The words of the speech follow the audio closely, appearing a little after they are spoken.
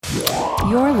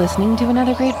You're listening to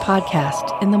another great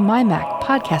podcast in the MyMac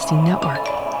Podcasting Network.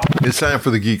 It's time for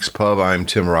the GeeksPub. I'm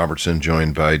Tim Robertson,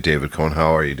 joined by David Cohn.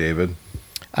 How are you, David?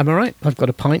 I'm all right. I've got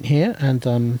a pint here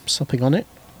and supping on it.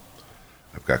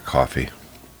 I've got coffee.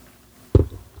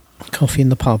 Coffee in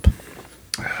the pub.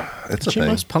 It's a thing.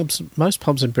 Most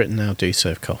pubs in Britain now do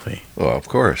serve coffee. Well, of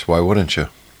course. Why wouldn't you?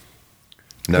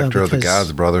 Nectar of the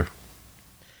gods, brother.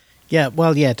 Yeah,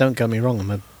 well, yeah, don't get me wrong.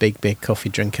 I'm a big coffee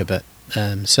drinker, but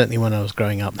certainly when I was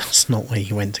growing up, that's not where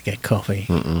you went to get coffee.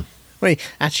 Mm-mm. Well,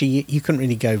 actually, you couldn't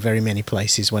really go very many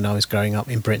places when I was growing up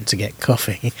in Britain to get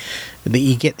coffee.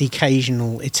 You get the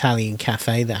occasional Italian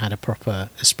cafe that had a proper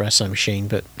espresso machine,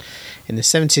 but in the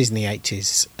 70s and the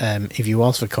 80s, if you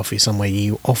asked for coffee somewhere,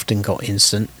 you often got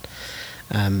instant.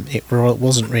 It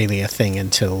wasn't really a thing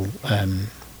until kind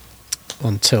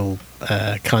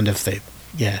of the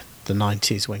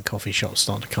 90s when coffee shops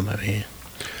started to come over here.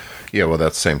 Yeah, well,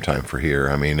 that's the same time for here.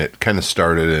 I mean, it kind of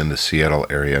started in the Seattle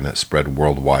area and it spread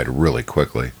worldwide really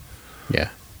quickly. Yeah,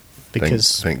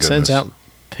 because thank it turns goodness. out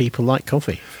people like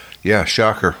coffee. Yeah,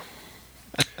 shocker.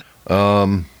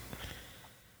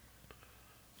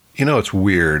 It's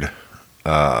weird.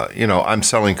 I'm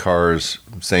selling cars,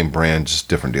 same brand, just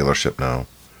different dealership now,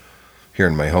 here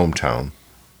in my hometown.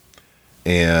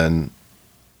 And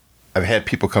I've had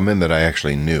people come in that I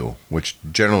actually knew, which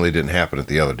generally didn't happen at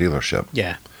the other dealership.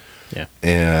 Yeah.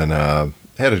 And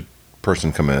had a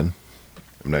person come in.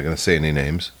 I'm not going to say any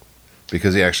names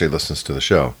because he actually listens to the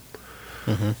show.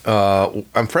 Mm-hmm.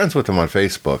 I'm friends with him on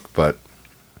Facebook, but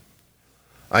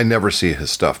I never see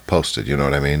his stuff posted. You know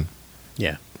what I mean?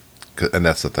 Yeah. And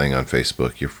that's the thing on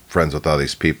Facebook. You're friends with all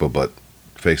these people, but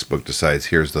Facebook decides,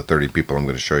 here's the 30 people I'm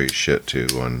going to show you shit to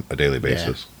on a daily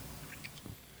basis.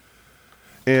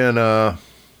 Yeah. And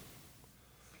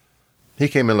he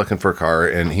came in looking for a car,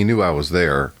 and he knew I was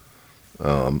there.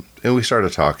 And we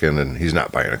started talking, and he's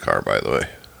not buying a car, by the way.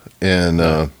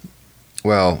 And,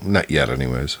 well, not yet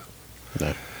anyways.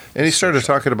 No. And he started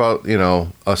talking about,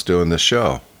 us doing this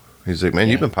show. He's like, man,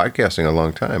 you've been podcasting a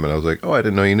long time. And I was like, oh, I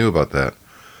didn't know you knew about that.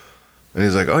 And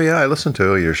he's like, oh, yeah, I listen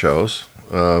to your shows.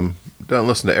 Don't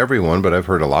listen to everyone, but I've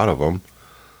heard a lot of them.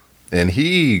 And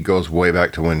he goes way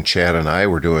back to when Chad and I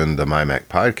were doing the MyMac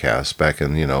podcast back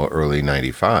in, early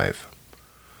 95.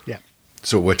 Yeah.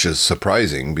 So, which is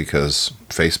surprising because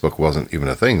Facebook wasn't even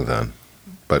a thing then.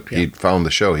 But he found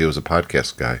the show. He was a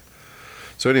podcast guy.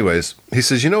 So anyways, he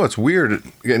says, it's weird.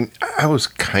 And I was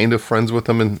kind of friends with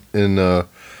him in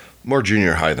more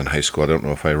junior high than high school. I don't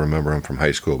know if I remember him from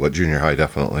high school, but junior high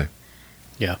definitely.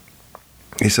 Yeah.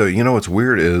 He said, what's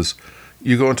weird is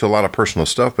you go into a lot of personal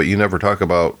stuff, but you never talk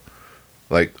about,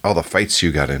 like, all the fights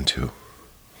you got into.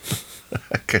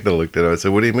 I kind of looked at him. I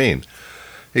said, what do you mean?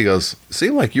 He goes,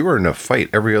 seemed like you were in a fight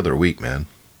every other week, man.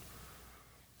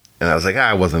 And I was like,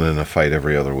 I wasn't in a fight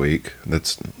every other week.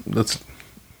 That's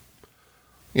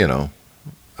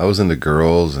I was into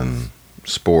girls and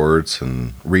sports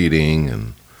and reading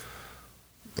and,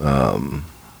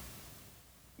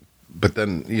 but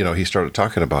then, he started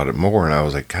talking about it more, and I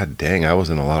was like, God dang, I was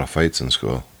in a lot of fights in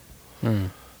school.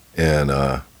 And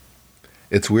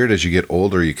it's weird as you get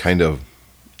older, you kind of,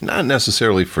 not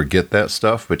necessarily forget that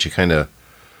stuff, but you're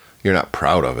not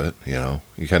proud of it,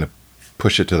 You kind of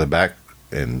push it to the back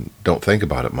and don't think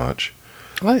about it much.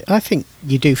 I think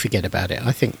you do forget about it.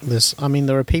 I think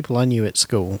there are people I knew at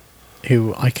school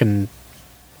who I can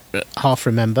half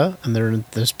remember, and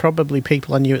there's probably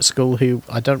people I knew at school who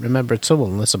I don't remember at all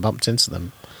unless I bumped into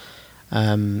them.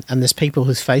 And there's people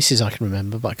whose faces I can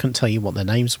remember, but I couldn't tell you what their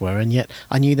names were, and yet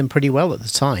I knew them pretty well at the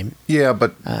time. Yeah,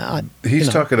 but he's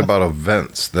talking about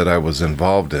events that I was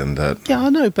involved in. That yeah, I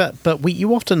know, but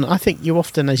I think you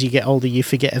often, as you get older, you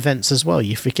forget events as well.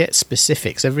 You forget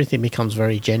specifics. Everything becomes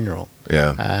very general.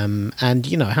 Yeah. And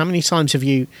how many times have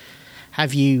you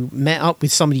met up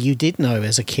with somebody you did know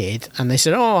as a kid, and they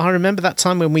said, "Oh, I remember that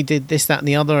time when we did this, that, and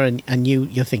the other," and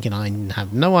you're thinking, "I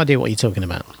have no idea what you're talking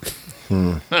about."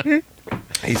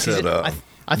 He said,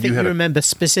 I think you remember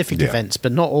specific events,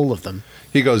 but not all of them.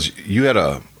 He goes, you had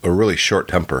a really short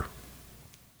temper,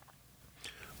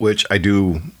 which I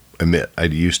do admit. I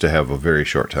used to have a very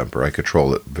short temper. I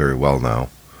control it very well now.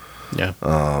 Yeah.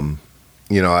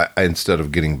 I instead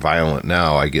of getting violent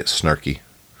now, I get snarky.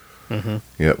 Mm-hmm.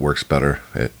 Yeah, it works better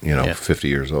at 50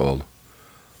 years old.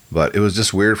 But it was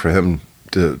just weird for him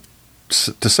to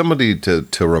somebody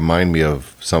to remind me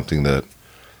of something that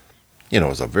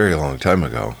was a very long time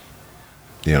ago.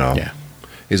 Yeah.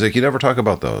 He's like, you never talk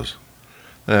about those.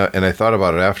 And I thought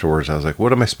about it afterwards. I was like,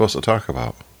 what am I supposed to talk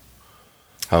about?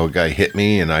 How a guy hit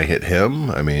me and I hit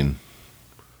him? I mean,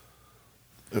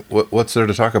 what's there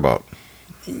to talk about?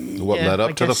 What led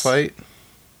up to the fight?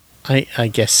 I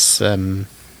guess I don't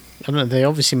know. They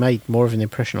obviously made more of an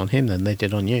impression on him than they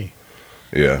did on you.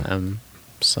 Yeah.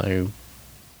 So,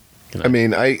 you know. I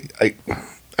mean, I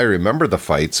remember the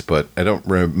fights, but I don't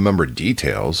remember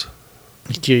details.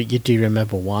 Do you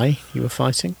remember why you were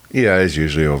fighting? Yeah, it's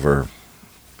usually over,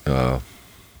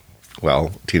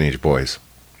 teenage boys.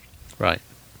 Right.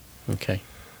 Okay.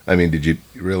 I mean, did you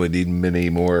really need many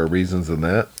more reasons than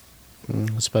that?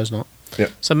 I suppose not. Yeah.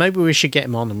 So maybe we should get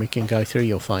him on and we can go through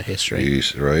your fight history.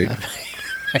 Jeez, right?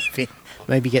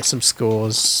 Maybe get some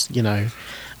scores, you know.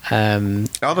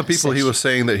 All the people he was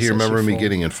saying that he remembered me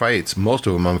getting in fights, most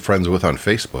of them I'm friends with on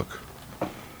Facebook,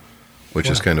 which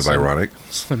is kind of ironic.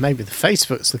 So maybe the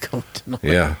Facebook's the common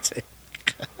denominator.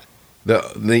 Yeah.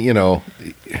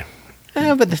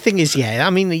 But the thing is, I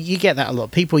mean, you get that a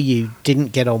lot. People you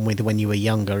didn't get on with when you were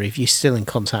younger, if you're still in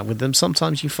contact with them,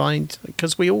 sometimes you find,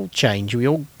 because we all change, we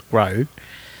all grow,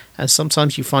 and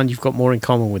sometimes you find you've got more in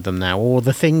common with them now, or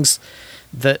the things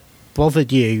that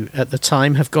bothered you at the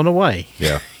time have gone away.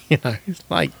 Yeah. You know,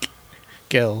 like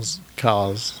girls,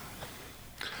 cars,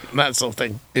 that sort of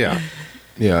thing. Yeah.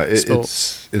 Yeah.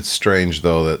 It's strange,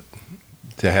 though, that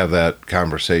to have that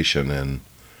conversation, and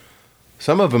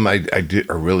some of them I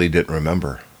really didn't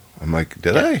remember. I'm like,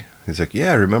 did I? He's like,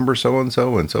 yeah, I remember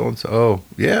so-and-so and so-and-so. Oh,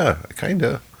 yeah, kind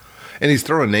of. And he's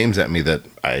throwing names at me that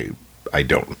I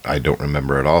don't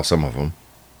remember at all, some of them.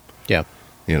 Yeah.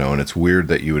 You know, and it's weird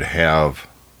that you would have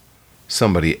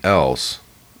somebody else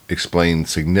explain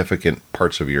significant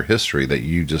parts of your history that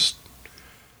you just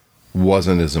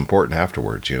wasn't as important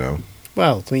afterwards, you know?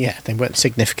 Well, yeah, they weren't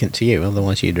significant to you,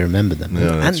 otherwise you'd remember them.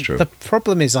 Yeah, that's true. The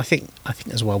problem is, I think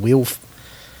as well, we all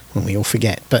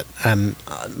forget, but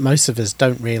most of us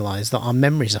don't realise that our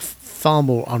memories are far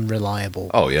more unreliable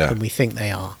than we think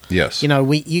they are. Yes. You know,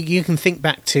 you can think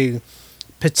back to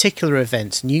particular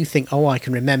events and you think, I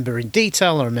can remember in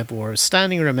detail, I remember where I was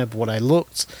standing, I remember what I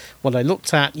looked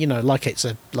at, you know, like it's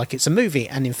a movie,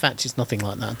 and in fact it's nothing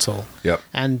like that at all. Yep.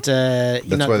 And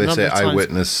that's why they say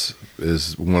eyewitness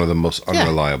is one of the most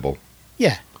unreliable.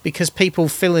 Yeah, because people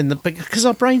fill in because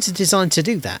our brains are designed to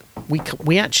do that.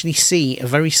 We actually see a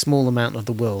very small amount of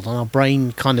the world, and our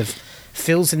brain kind of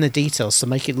fills in the details to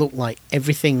make it look like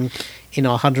everything in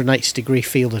our 180-degree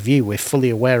field of view we're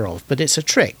fully aware of, but it's a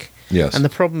trick. Yes. And the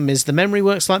problem is the memory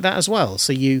works like that as well.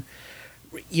 So you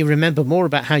remember more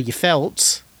about how you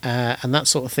felt and that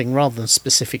sort of thing rather than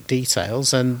specific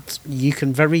details, and you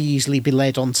can very easily be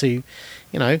led onto,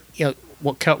 you know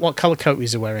what colour coat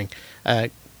was he wearing? I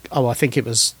think it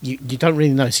was, you don't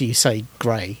really know, so you say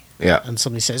grey. Yeah. And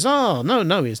somebody says, oh,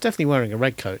 no, he was definitely wearing a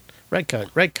red coat.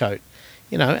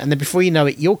 You know, and then before you know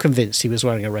it, you're convinced he was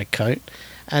wearing a red coat.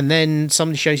 And then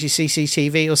somebody shows you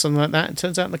CCTV or something like that, and it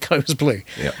turns out the coat was blue.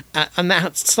 Yeah. And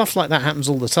that stuff like that happens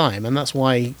all the time, and that's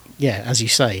why, as you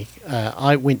say,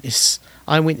 eyewitness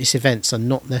events are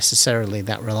not necessarily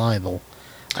that reliable.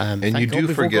 And you do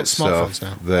forget stuff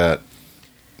that,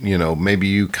 you know, maybe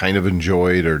you kind of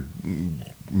enjoyed or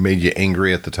made you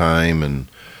angry at the time, and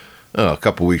a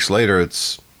couple weeks later,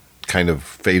 it's kind of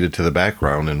faded to the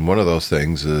background. And one of those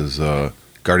things is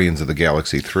Guardians of the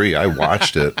Galaxy 3. I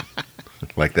watched it.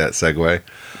 Like that segue.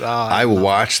 I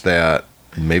watched that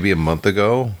maybe a month and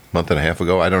a half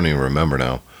ago. I don't even remember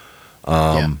now.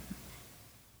 And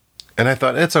I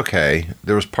thought, it's okay.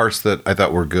 There was parts that I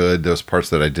thought were good. There was parts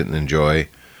that I didn't enjoy.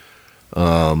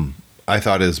 I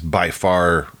thought is by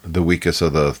far the weakest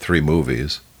of the three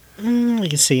movies. I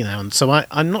can see that one. So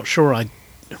I'm not sure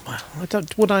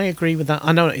would I agree with that?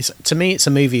 I know to me it's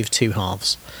a movie of two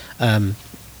halves. And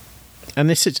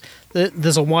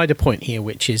there's a wider point here,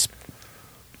 which is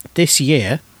this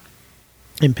year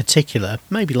in particular,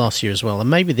 maybe last year as well, and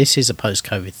maybe this is a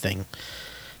post-COVID thing,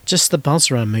 just the buzz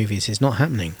around movies is not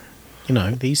happening. You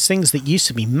know, these things that used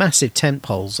to be massive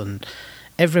tentpoles and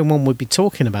everyone would be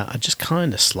talking about are just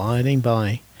kind of sliding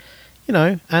by. You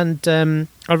know, and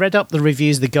I read up the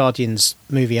reviews of the Guardians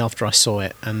movie after I saw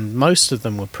it, and most of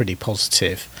them were pretty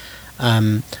positive.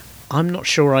 I'm not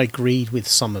sure I agreed with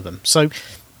some of them. So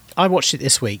I watched it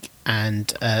this week,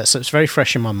 and so it's very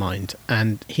fresh in my mind.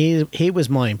 And here was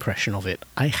my impression of it.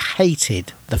 I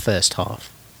hated the first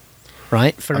half.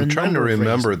 Right? I'm trying to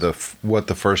remember what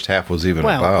the first half was even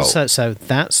about. So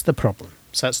that's the problem.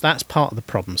 So that's part of the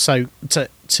problem. So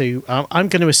I'm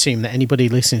going to assume that anybody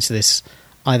listening to this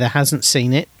either hasn't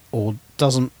seen it or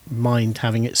doesn't mind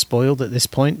having it spoiled at this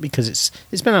point, because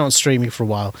it's been out on streaming for a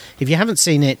while. If you haven't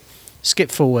seen it,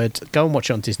 skip forward, go and watch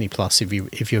it on Disney Plus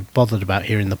if you're bothered about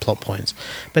hearing the plot points.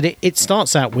 But it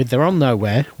starts out with they're on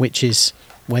Nowhere, which is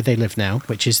where they live now,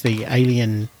 which is the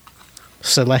alien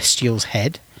Celestial's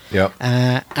head. Yep.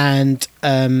 And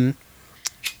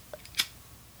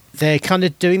they're kind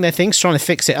of doing their things, trying to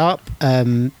fix it up.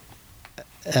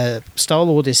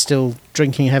 Star-Lord is still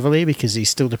drinking heavily because he's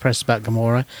still depressed about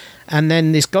Gamora. And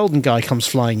then this golden guy comes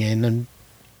flying in and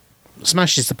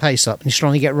smashes the pace up, and he's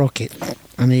trying to get Rocket,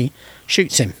 and he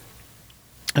shoots him.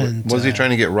 And, was he trying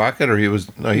to get Rocket, or he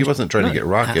wasn't trying to get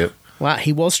Rocket. Well,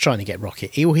 he was trying to get Rocket.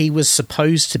 He was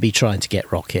supposed to be trying to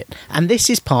get Rocket. And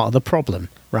this is part of the problem,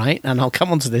 right? And I'll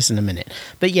come on to this in a minute.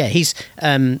 But yeah, he's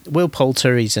Will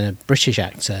Poulter. He's a British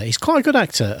actor. He's quite a good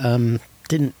actor.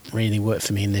 Didn't really work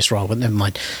for me in this role, but never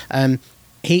mind.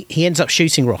 He ends up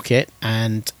shooting Rocket,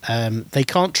 and they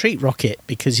can't treat Rocket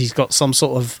because he's got some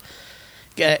sort of...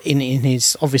 in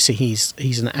his... Obviously,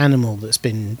 he's an animal that's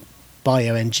been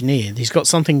bioengineered. He's got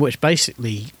something which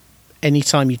basically,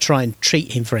 anytime you try and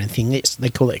treat him for anything, they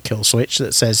call it a kill switch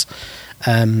that says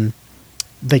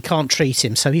they can't treat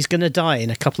him, so he's going to die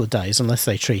in a couple of days unless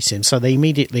they treat him. So they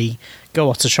immediately go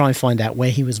off to try and find out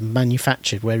where he was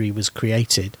manufactured, where he was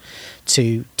created,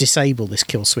 to disable this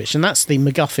kill switch. And that's the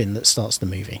MacGuffin that starts the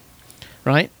movie,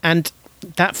 right? And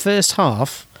that first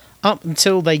half, up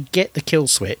until they get the kill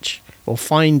switch or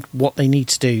find what they need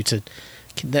to do to...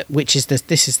 this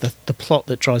is the plot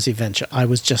that drives the adventure. I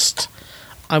was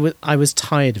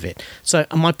tired of it. So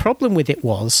my problem with it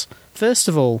was, first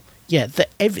of all, yeah,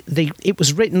 it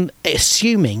was written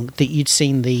assuming that you'd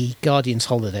seen the Guardians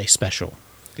Holiday special.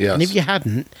 Yes. And if you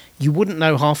hadn't, you wouldn't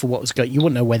know half of what was going. You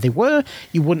wouldn't know where they were.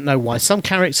 You wouldn't know why some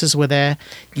characters were there.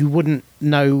 You wouldn't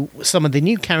know some of the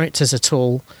new characters at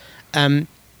all. And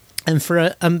for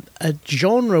a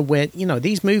genre where,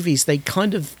 these movies, they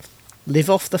kind of live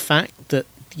off the fact that,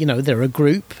 they're a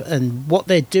group, and what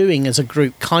they're doing as a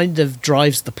group kind of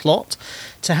drives the plot.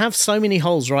 To have so many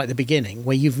holes right at the beginning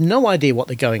where you've no idea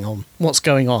what's going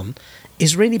on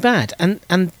is really bad. And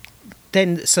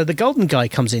then, so the golden guy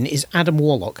comes in, is Adam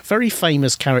Warlock, very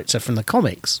famous character from the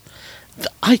comics.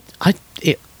 I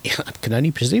can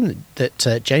only presume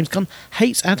that James Gunn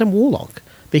hates Adam Warlock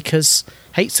because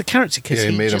hates the character because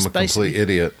he made him a complete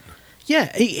idiot.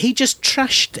 Yeah, he just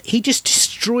trashed. He just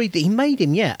destroyed. He made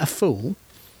him, a fool.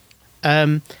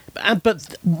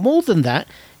 But more than that,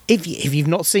 if you've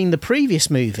not seen the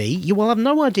previous movie, you will have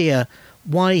no idea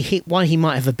why he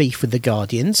might have a beef with the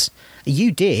Guardians.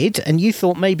 You did, and you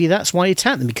thought maybe that's why he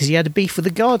attacked them, because he had a beef with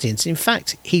the Guardians. In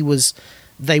fact,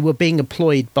 they were being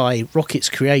employed by Rocket's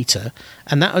creator,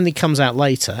 and that only comes out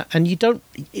later, and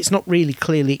it's not really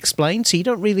clearly explained, so you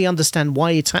don't really understand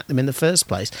why he attacked them in the first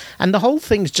place. And the whole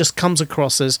thing just comes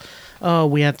across as, oh,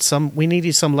 we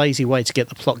needed some lazy way to get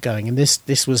the plot going, and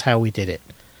this was how we did it.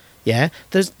 Yeah?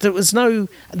 There was no...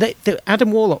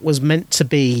 Adam Warlock was meant to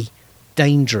be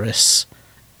dangerous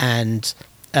and...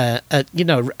 a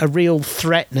real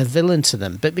threat and a villain to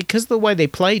them, but because of the way they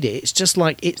played it, it's just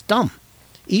like, it's dumb.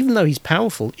 Even though he's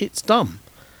powerful, it's dumb.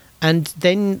 And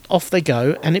then off they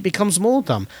go, and it becomes more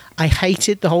dumb. I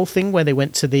hated the whole thing where they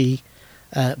went to the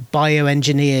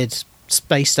bioengineered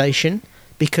space station,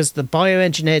 because the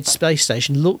bioengineered space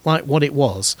station looked like what it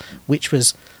was, which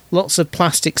was lots of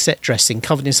plastic set dressing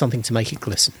covered in something to make it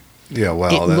glisten. Yeah,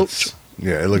 well, it looked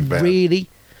bad.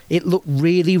 It looked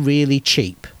really, really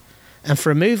cheap. And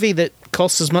for a movie that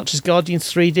costs as much as Guardians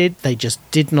 3 did, they just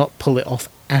did not pull it off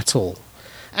at all.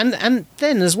 And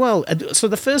then as well, so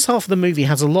the first half of the movie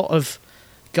has a lot of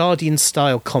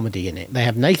Guardian-style comedy in it. They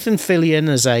have Nathan Fillion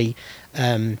as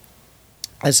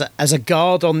a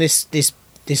guard on this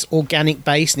organic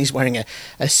base, and he's wearing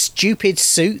a stupid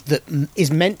suit that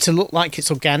is meant to look like it's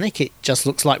organic. It just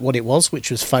looks like what it was, which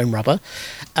was foam rubber.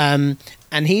 And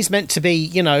he's meant to be,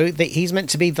 he's meant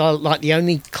to be the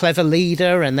only clever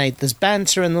leader, and there's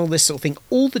banter and all this sort of thing.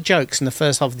 All the jokes in the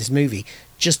first half of this movie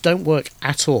just don't work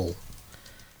at all.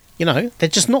 They're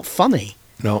just not funny.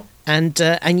 No. And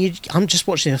I'm just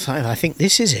watching this. I think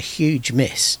this is a huge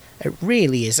miss. It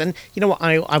really is. And you know what?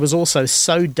 I was also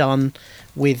so done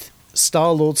with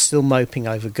Star-Lord still moping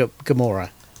over Gamora,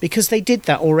 because they did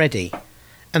that already.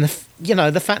 And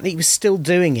the fact that he was still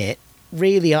doing it,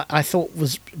 really, I thought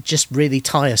was just really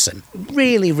tiresome.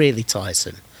 Really, really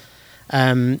tiresome.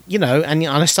 And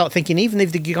I start thinking, even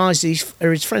if the guys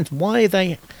are his friends, why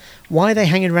are they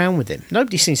hanging around with him?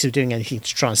 Nobody seems to be doing anything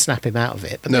to try and snap him out of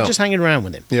it, but they're just hanging around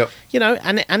with him. Yep.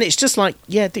 And it's just like,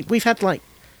 we've had like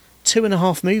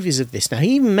 2.5 movies of this now.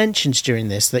 He even mentions during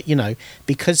this that,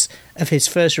 because of his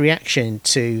first reaction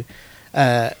to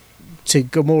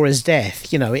Gamora's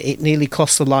death, it nearly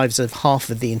cost the lives of half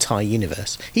of the entire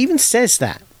universe. He even says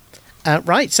that,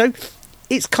 right? So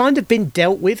it's kind of been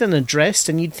dealt with and addressed,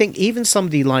 and you'd think even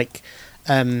somebody like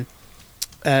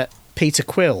Peter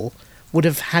Quill would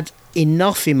have had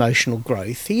enough emotional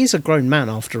growth. He is a grown man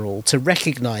after all, to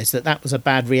recognise that that was a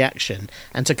bad reaction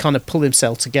and to kind of pull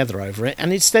himself together over it.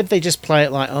 And instead they just play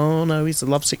it like, oh no, he's a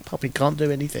lovesick puppy, can't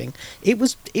do anything. It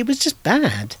was just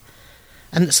bad.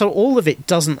 And so all of it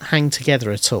doesn't hang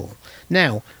together at all.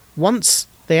 Now, once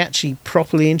they actually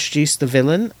properly introduce the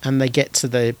villain and they get to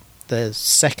the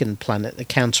second planet, the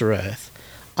Counter-Earth,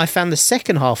 I found the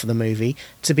second half of the movie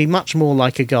to be much more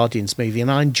like a Guardians movie, and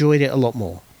I enjoyed it a lot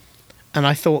more. And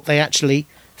I thought they actually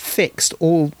fixed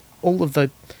all of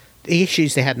the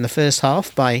issues they had in the first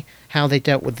half by how they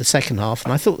dealt with the second half.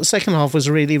 And I thought the second half was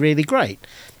really, really great.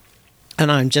 And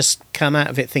I'm just come out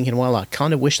of it thinking, well, I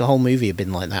kind of wish the whole movie had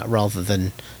been like that rather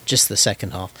than just the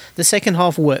second half. The second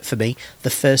half worked for me. The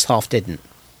first half didn't.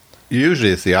 Usually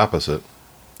it's the opposite.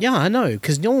 Yeah, I know,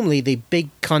 because normally the big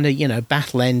kind of,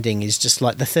 battle ending is just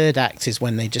like the third act is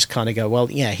when they just kind of go, well,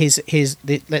 yeah,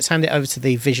 let's hand it over to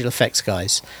the visual effects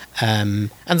guys. And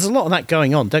there's a lot of that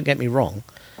going on, don't get me wrong.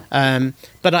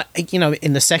 But,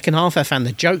 in the second half, I found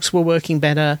the jokes were working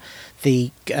better.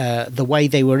 The way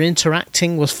they were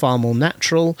interacting was far more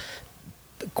natural.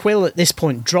 Quill at this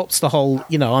point drops the whole,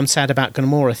 I'm sad about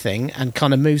Gamora thing and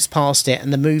kind of moves past it,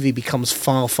 and the movie becomes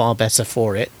far, far better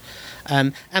for it.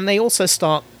 And they also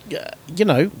start,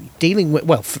 dealing with,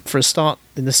 well, for a start,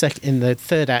 in the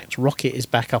third act, Rocket is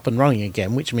back up and running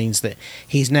again, which means that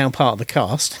he's now part of the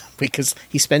cast because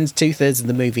he spends 2/3 of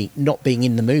the movie not being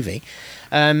in the movie.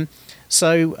 I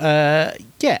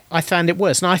found it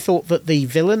worse. And I thought that the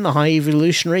villain, the High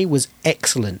Evolutionary, was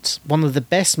excellent. One of the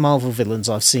best Marvel villains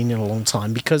I've seen in a long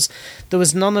time, because there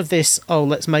was none of this,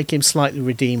 let's make him slightly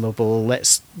redeemable,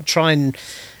 let's try and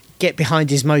get behind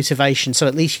his motivation so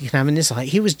at least you can have an insight.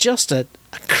 He was just a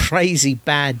crazy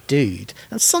bad dude.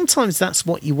 And sometimes that's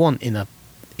what you want in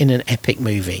an epic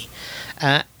movie.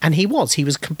 And he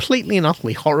was completely and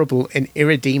utterly horrible and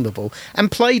irredeemable,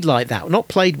 and played like that. Not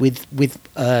played with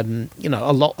a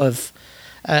lot of.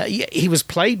 He was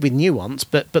played with nuance,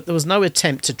 but there was no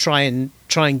attempt to try and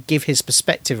give his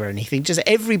perspective or anything. Just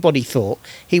everybody thought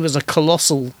he was a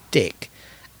colossal dick,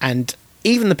 and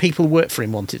even the people who worked for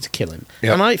him wanted to kill him.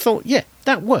 Yep. And I thought, yeah,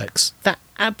 that works. That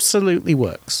absolutely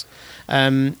works.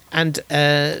 So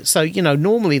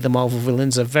normally the Marvel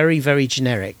villains are very, very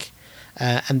generic.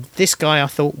 And this guy I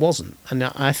thought wasn't. And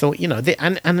I thought,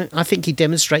 and I think he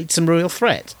demonstrated some real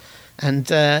threat.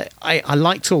 And I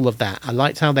liked all of that. I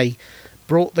liked how they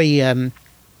brought the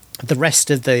rest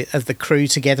of the crew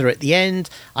together at the end.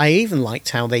 I even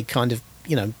liked how they kind of,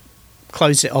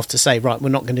 closed it off to say, right, we're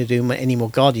not going to do any more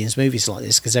Guardians movies like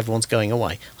this because everyone's going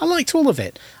away. I liked all of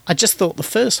it. I just thought the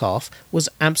first half was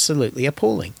absolutely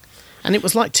appalling. And it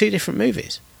was like two different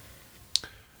movies.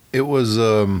 It was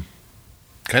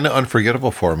kind of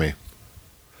unforgettable for me.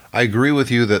 I agree with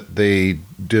you that they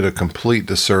did a complete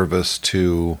disservice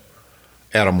to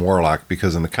Adam Warlock,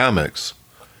 because in the comics,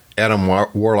 Adam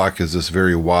Warlock is this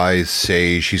very wise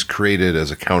sage. He's created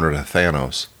as a counter to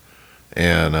Thanos.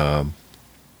 And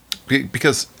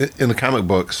because in the comic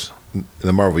books, in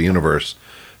the Marvel Universe,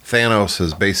 Thanos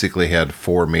has basically had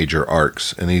 4 major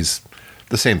arcs, and he's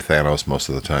the same Thanos most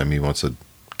of the time. He wants to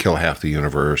kill half the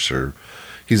universe, or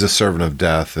he's a servant of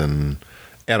death, and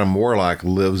Adam Warlock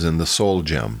lives in the Soul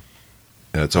Gem.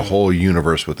 And it's a whole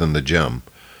universe within the gem,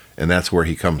 and that's where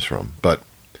he comes from. But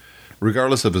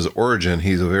regardless of his origin,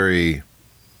 he's a very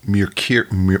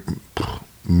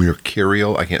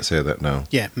mercurial. I can't say that now.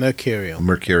 Yeah, mercurial.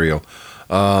 Mercurial.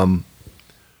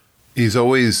 He's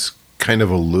always kind of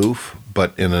aloof,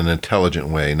 but in an intelligent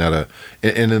way. And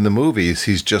in the movies,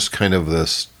 he's just kind of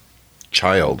this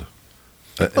child.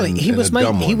 He was made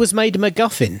a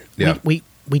MacGuffin. Yeah.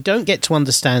 We don't get to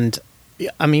understand.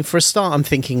 I mean, for a start, I'm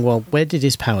thinking, well, where did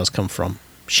his powers come from?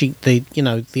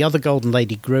 The other Golden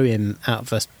Lady grew him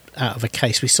out of a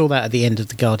case. We saw that at the end of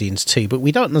the Guardians 2, but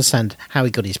we don't understand how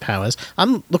he got his powers.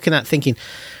 I'm looking at thinking,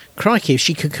 crikey, if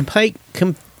she could create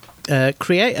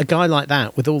a guy like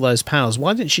that with all those powers,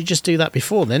 why didn't she just do that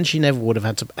before? Then she never would have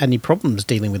had any problems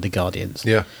dealing with the Guardians.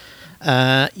 Yeah.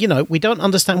 We don't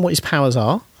understand what his powers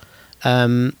are.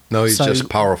 No, he's just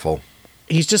powerful.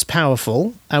 He's just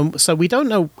powerful, so we don't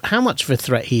know how much of a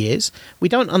threat he is. We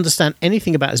don't understand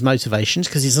anything about his motivations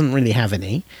because he doesn't really have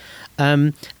any.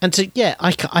 I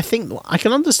think I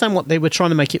can understand what they were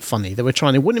trying to make it funny.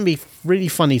 It wouldn't be really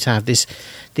funny to have this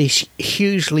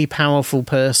hugely powerful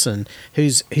person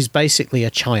who's basically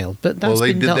a child. But that's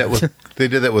they did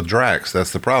that with Drax.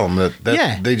 That's the problem.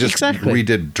 They just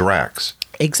redid Drax.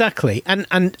 Exactly,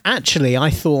 and actually, I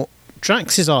thought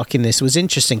Drax's arc in this was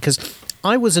interesting because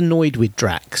I was annoyed with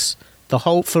Drax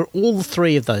for all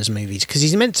three of those movies, because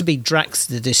he's meant to be Drax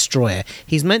the Destroyer.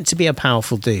 He's meant to be a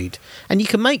powerful dude, and you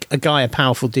can make a guy a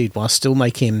powerful dude while still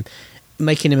making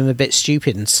him a bit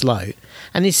stupid and slow.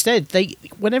 And instead,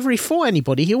 whenever he fought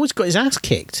anybody, he always got his ass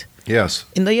kicked. Yes.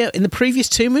 In the previous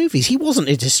two movies, he wasn't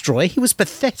a destroyer. He was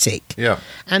pathetic. Yeah.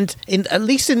 And at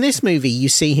least in this movie, you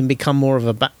see him become more of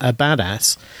a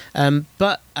badass.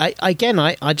 But I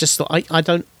just thought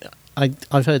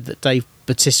I've heard that Dave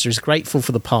Bautista is grateful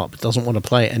for the part, but doesn't want to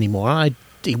play it anymore.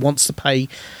 He wants to play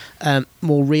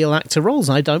more real actor roles.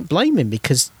 And I don't blame him,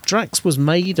 because Drax was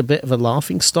made a bit of a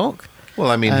laughing stock.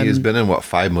 Well, I mean, he's been in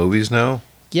 5 movies now.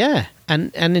 Yeah,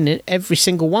 and in every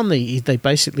single one, they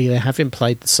basically have him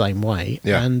played the same way.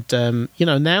 Yeah. And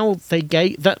now they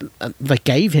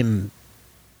gave him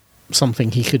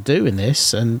something he could do in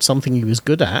this, and something he was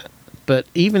good at. But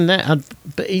even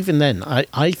then,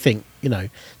 I think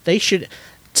they should.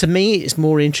 To me, it's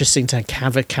more interesting to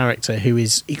have a character who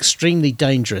is extremely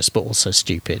dangerous but also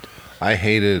stupid. I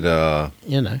hated. Oh,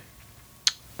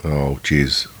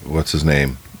 geez, what's his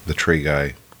name? The tree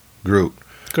guy, Groot.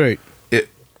 It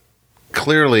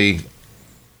clearly,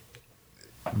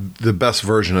 the best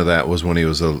version of that was when he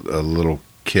was a little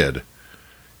kid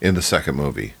in the second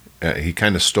movie. He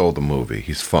kind of stole the movie.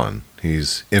 He's fun.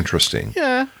 He's interesting.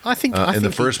 Yeah, I think in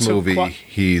the first movie,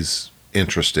 he's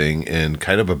interesting and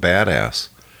kind of a badass.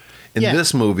 In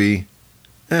this movie,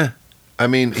 I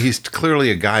mean, he's clearly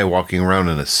a guy walking around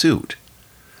in a suit.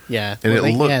 Yeah, and it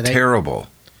looked terrible.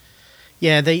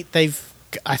 Yeah,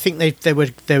 I think they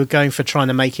were going for trying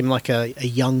to make him like a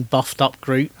young, buffed up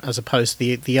Groot, as opposed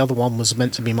to the other one was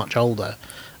meant to be much older.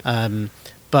 He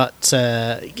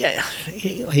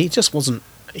just wasn't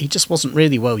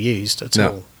really well used at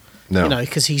all. No,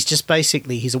 because he's just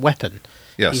basically he's a weapon.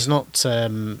 Yes, he's not.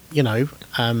 And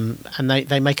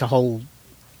they make a whole.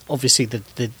 Obviously,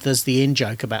 there's the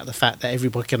in-joke about the fact that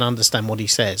everybody can understand what he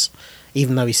says,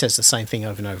 even though he says the same thing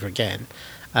over and over again.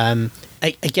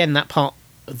 Again,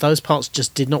 those parts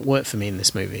just did not work for me in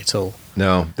this movie at all.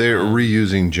 No, they're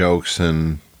reusing jokes,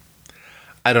 and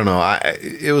I don't know.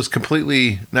 It was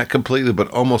not completely, but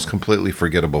almost completely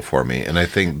forgettable for me, and I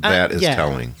think that is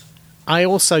telling. I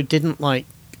also didn't like.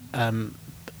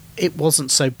 It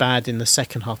wasn't so bad in the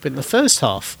second half. In the first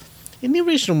half, in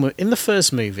the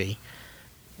first movie,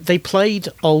 they played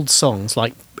old songs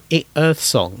like Earth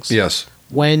songs. Yes.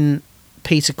 When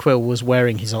Peter Quill was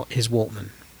wearing his Walkman.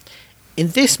 In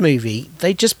this movie,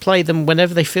 they just play them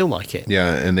whenever they feel like it.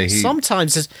 Yeah, and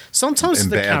sometimes the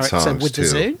character with the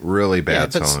zoo, really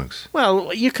bad songs.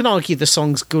 Well, you can argue the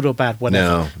song's good or bad, whatever.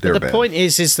 No, they're but the bad. point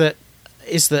is that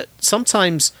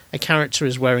sometimes a character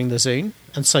is wearing the Zune,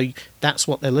 and so that's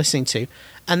what they're listening to.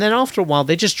 And then after a while,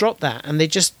 they just drop that and they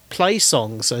just play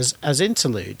songs as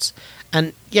interludes,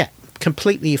 and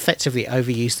completely effectively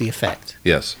overuse the effect.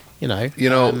 Yes,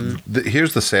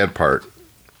 here's the sad part.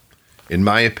 In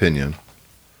my opinion,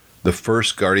 the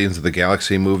first Guardians of the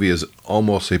Galaxy movie is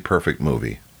almost a perfect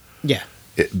movie. Yeah.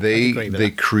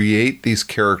 They create these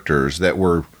characters that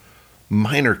were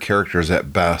minor characters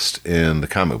at best in the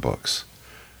comic books.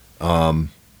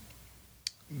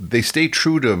 They stay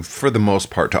true to, for the most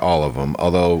part, to all of them,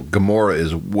 although Gamora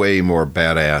is way more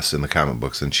badass in the comic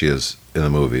books than she is in the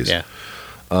movies. Yeah.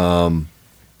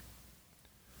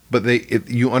 But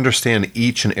you understand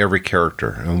each and every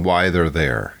character and why they're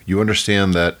there. You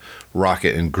understand that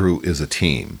Rocket and Groot is a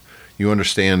team. You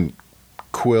understand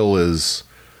Quill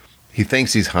he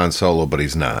thinks he's Han Solo, but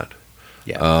he's not.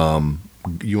 Yeah.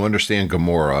 You understand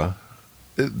Gamora.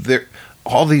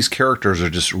 All these characters are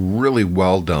just really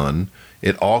well done.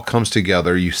 It all comes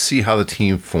together. You see how the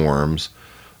team forms.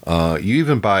 You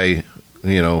even buy,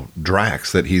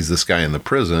 Drax, that he's this guy in the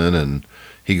prison and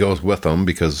he goes with them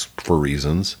because for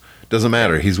reasons. Doesn't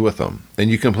matter. He's with them. And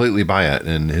you completely buy it.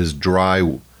 And his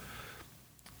dry,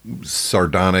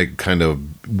 sardonic kind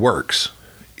of works.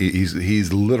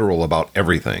 He's literal about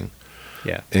everything.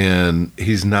 Yeah. And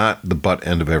he's not the butt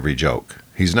end of every joke.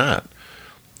 He's not.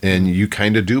 And you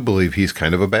kind of do believe he's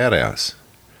kind of a badass.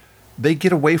 They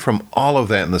get away from all of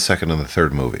that in the second and the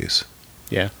third movies.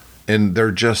 Yeah. And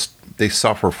they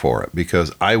suffer for it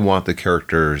because I want the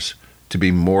characters to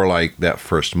be more like that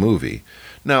first movie.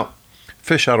 Now,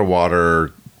 fish out of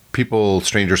water,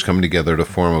 strangers coming together to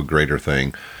form a greater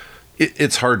thing.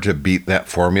 It's hard to beat that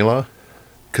formula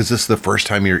because this is the first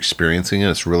time you're experiencing it.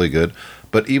 It's really good.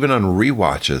 But even on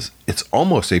rewatches, it's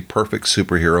almost a perfect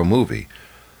superhero movie.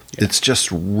 Yeah. It's just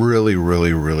really,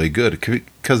 really, really good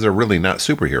because they're really not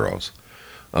superheroes.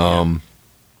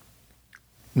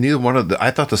 Neither one of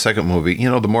I thought the second movie,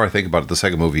 the more I think about it, the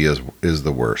second movie is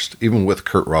the worst, even with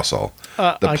Kurt Russell.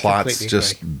 The plot's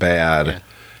just bad. Yeah.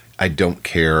 I don't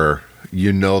care.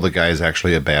 you know the guy's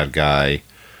actually a bad guy,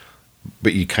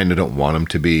 but you kind of don't want him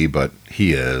to be, but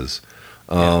he is.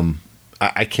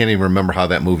 I can't even remember how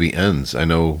that movie ends. I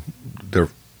know they're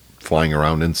flying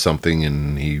around in something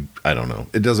and I don't know.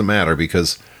 It doesn't matter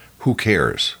because who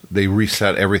cares? They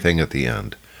reset everything at the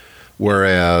end.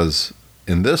 Whereas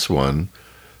in this one,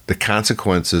 the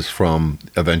consequences from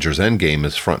Avengers Endgame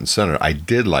is front and center. I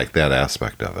did like that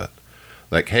aspect of it.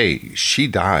 Like, hey, she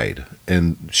died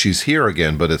and she's here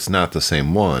again, but it's not the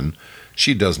same one.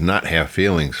 She does not have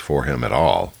feelings for him at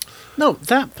all. No,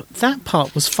 that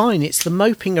part was fine. It's the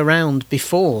moping around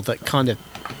before that kind of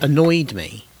annoyed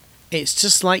me. It's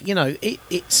just like,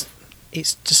 it's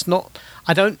just not.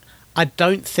 I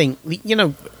don't think,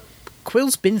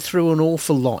 Quill's been through an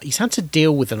awful lot. He's had to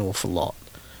deal with an awful lot,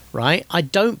 right? I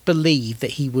don't believe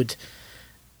that he would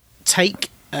take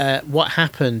what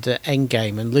happened at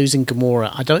Endgame and losing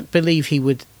Gamora. I don't believe he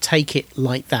would take it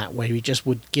like that, where he just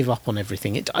would give up on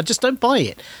everything. I just don't buy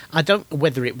it. I don't,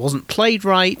 whether it wasn't played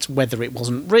right, whether it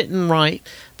wasn't written right,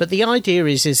 but the idea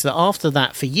is that after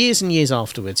that, for years and years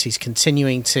afterwards, he's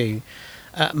continuing to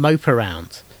mope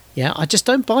around. Yeah, I just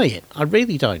don't buy it. I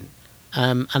really don't.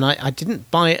 And I didn't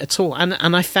buy it at all. And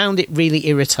I found it really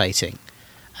irritating.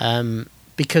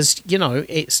 Because,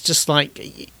 it's just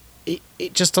like,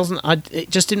 it just doesn't, it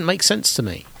just didn't make sense to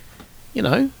me.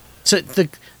 So the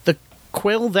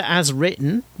Quill that as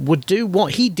written would do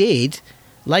what he did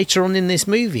later on in this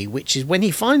movie, which is when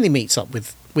he finally meets up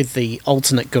with the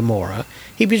alternate Gamora,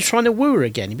 he'd be trying to woo her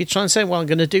again. He'd be trying to say, well, I'm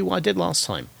going to do what I did last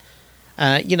time.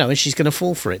 And she's going to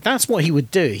fall for it. That's what he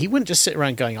would do. He wouldn't just sit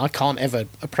around going, I can't ever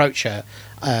approach her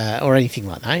or anything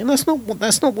like that. And that's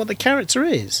not what the character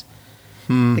is.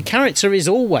 The character is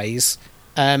always,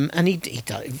 and he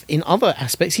does, in other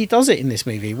aspects, he does it in this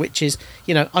movie, which is,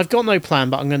 I've got no plan,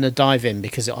 but I'm going to dive in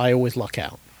because I always luck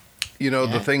out.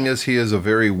 The thing is, he is a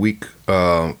very weak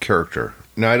character.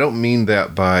 Now, I don't mean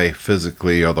that by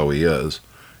physically, although he is,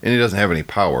 and he doesn't have any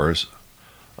powers.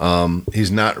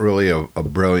 He's not really a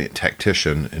brilliant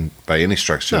tactician by any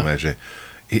stretch to imagine.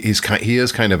 He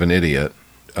is kind of an idiot.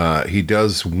 He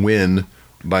does win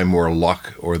by more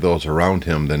luck or those around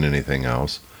him than anything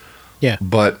else. Yeah.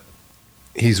 But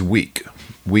he's weak,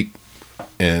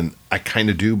 and I kind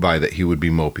of do buy that he would be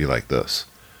mopey like this.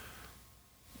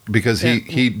 Because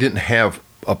he didn't have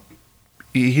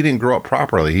he didn't grow up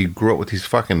properly. He grew up with these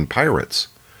fucking pirates,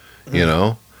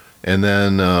 and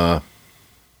then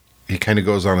he kind of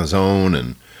goes on his own,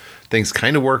 and things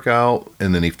kind of work out,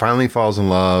 and then he finally falls in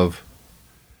love,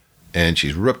 and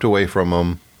she's ripped away from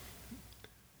him,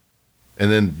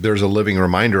 and then there's a living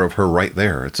reminder of her right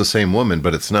there. It's the same woman,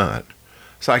 but it's not.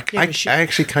 So I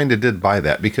actually kind of did buy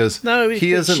that, because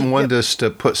he isn't one to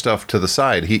put stuff to the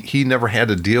side. He never had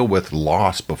to deal with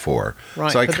loss before.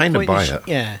 Right, so I kind of buy it.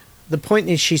 Yeah. The point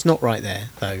is she's not right there,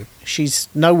 though. She's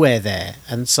nowhere there.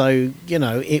 And so,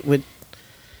 it would...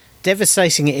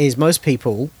 Devastating it is, most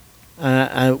people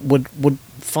would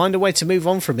find a way to move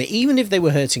on from it, even if they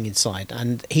were hurting inside.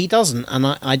 And he doesn't. And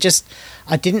I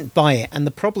didn't buy it. And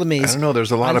the problem is... I don't know.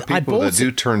 There's a lot of people that do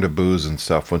turn to booze and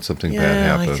stuff when something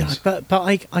bad happens. But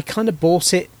I kind of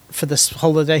bought it for this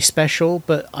holiday special,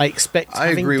 but I expect,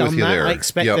 having done that, I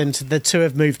expect them to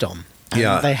have moved on.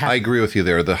 I agree with you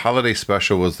there. The holiday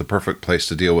special was the perfect place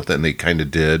to deal with it, and they kind of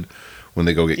did when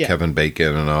they go get Kevin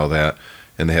Bacon and all that.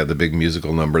 And they had the big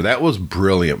musical number. That was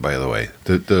brilliant, by the way.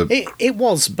 It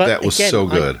was, but that was again, so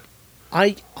good.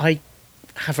 I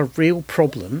have a real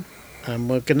problem, and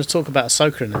we're going to talk about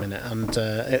Ahsoka in a minute, and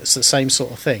it's the same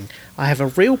sort of thing. I have a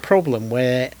real problem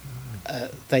where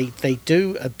they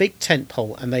do a big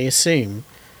tentpole and they assume,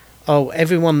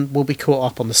 everyone will be caught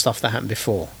up on the stuff that happened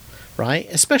before, right?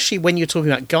 Especially when you're talking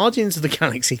about Guardians of the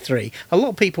Galaxy 3. A lot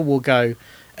of people will go...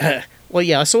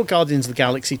 I saw Guardians of the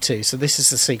Galaxy 2, so this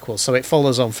is the sequel, so it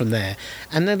follows on from there.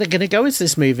 And then they're going to go into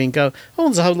this movie and go,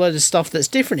 there's a whole load of stuff that's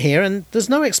different here, and there's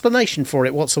no explanation for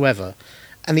it whatsoever.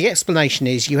 And the explanation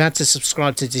is you had to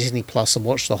subscribe to Disney Plus and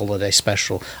watch the holiday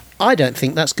special. I don't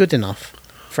think that's good enough,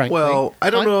 frankly. Well, I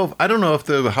don't know if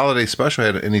the holiday special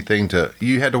had anything to...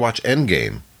 You had to watch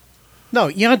Endgame. No,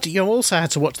 you also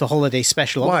had to watch the holiday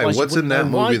special. Why? What's in that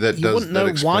movie that does? You wouldn't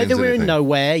know why they were in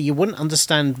nowhere. You wouldn't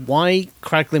understand why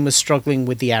Kraglin was struggling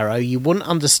with the arrow. You wouldn't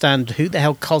understand who the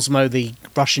hell Cosmo the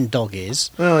Russian dog is.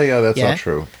 Well, yeah, that's not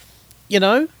true.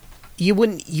 You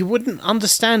wouldn't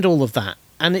understand all of that,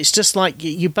 and it's just like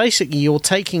you're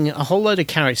taking a whole load of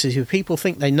characters who people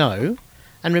think they know.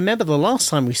 And remember, the last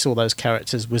time we saw those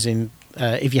characters was in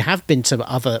if you have been to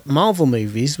other Marvel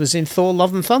movies, was in Thor: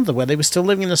 Love and Thunder, where they were still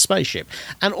living in a spaceship,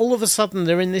 and all of a sudden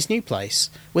they're in this new place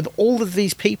with all of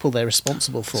these people they're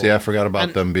responsible for. See, I forgot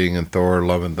about them being in Thor: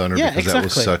 Love and Thunder because that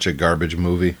was such a garbage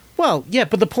movie. Well, yeah,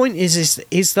 but the point is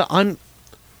that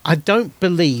I don't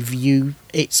believe you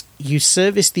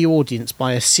service the audience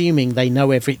by assuming they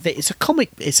know everything.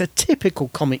 It's a typical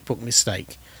comic book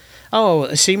mistake. Oh,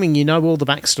 assuming you know all the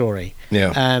backstory.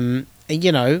 Yeah.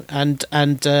 You know, and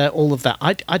all of that.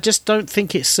 I just don't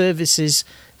think it services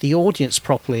the audience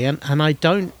properly, and I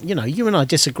don't, you know, you and I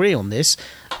disagree on this.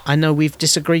 I know we've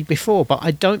disagreed before, but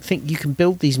I don't think you can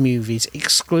build these movies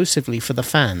exclusively for the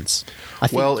fans. I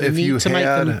think you need to make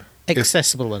them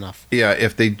accessible enough. Yeah,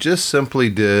 if they just simply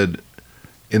did,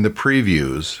 in the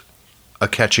previews, a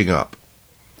catching up.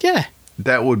 Yeah.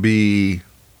 That would be,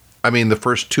 I mean, the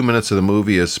first 2 minutes of the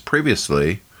movie is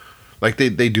previously. Like,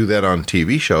 they do that on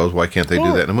TV shows. Why can't they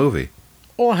do that in a movie?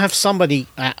 Or have somebody,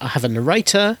 have a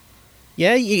narrator.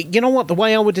 Yeah, you know what? The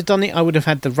way I would have done it, I would have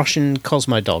had the Russian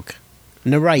Cosmo dog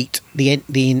narrate the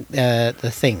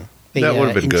thing. That would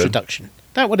have been introduction. Good.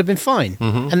 That would have been fine.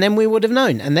 Mm-hmm. And then we would have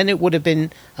known. And then it would have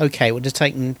been, okay, it would have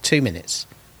taken 2 minutes.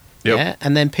 Yep. Yeah,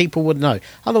 and then people would know.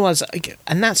 Otherwise,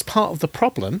 and that's part of the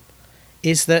problem,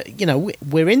 is that, you know,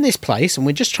 we're in this place and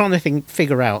we're just trying to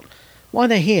figure out why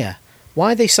they're here.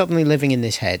 Why are they suddenly living in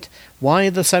this head? Why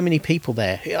are there so many people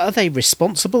there? Are they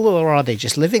responsible, or are they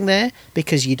just living there?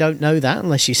 Because you don't know that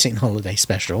unless you've seen Holiday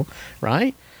Special,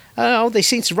 right? They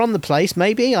seem to run the place,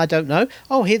 maybe, I don't know.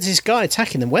 Oh, here's this guy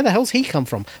attacking them. Where the hell's he come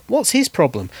from? What's his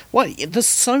problem? There's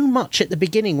so much at the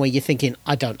beginning where you're thinking,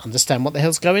 I don't understand what the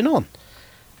hell's going on.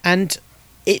 And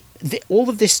all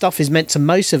of this stuff is meant to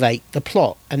motivate the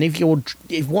plot, and if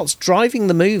what's driving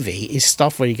the movie is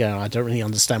stuff where you go, I don't really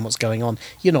understand what's going on,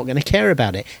 you're not going to care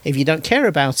about it. If you don't care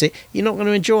about it, you're not going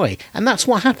to enjoy. And that's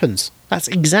what happens. That's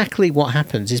exactly what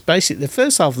happens. Is basically the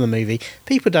first half of the movie,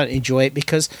 people don't enjoy it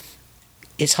because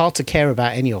it's hard to care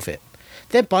about any of it.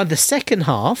 Then by the second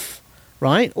half,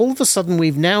 right, all of a sudden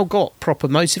we've now got proper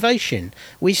motivation.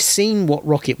 We've seen what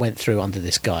Rocket went through under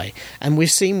this guy, and we've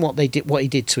seen what he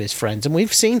did to his friends, and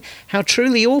we've seen how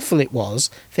truly awful it was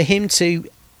for him to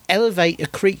elevate a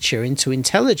creature into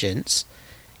intelligence,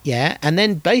 yeah, and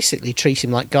then basically treat him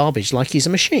like garbage, like he's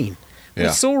a machine. Yeah.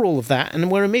 We saw all of that,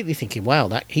 and we're immediately thinking, wow,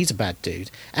 he's a bad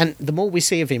dude. And the more we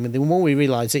see of him, and the more we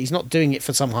realise that he's not doing it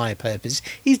for some higher purpose.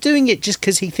 He's doing it just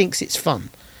because he thinks it's fun,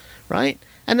 right?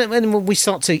 And then when we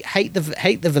start to hate the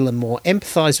villain more,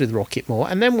 empathise with Rocket more,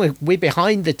 and then we're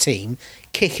behind the team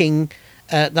kicking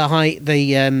the High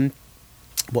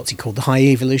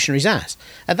Evolutionary's ass.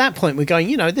 At that point, we're going,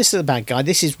 you know, this is a bad guy.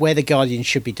 This is where the Guardians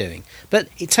should be doing. But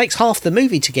it takes half the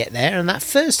movie to get there, and that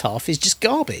first half is just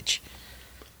garbage.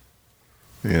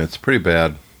 Yeah, it's pretty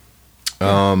bad.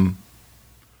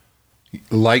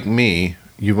 Like me,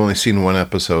 you've only seen one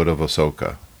episode of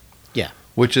Ahsoka. Yeah.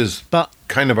 Which is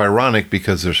kind of ironic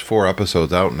because there's 4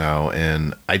 episodes out now,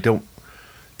 and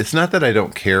it's not that I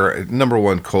don't care. Number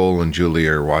one, Cole and Julie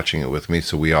are watching it with me,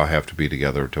 so we all have to be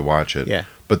together to watch it. Yeah.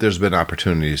 But there's been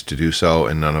opportunities to do so,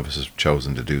 and none of us have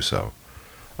chosen to do so.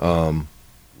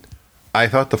 I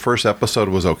thought the first episode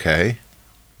was okay.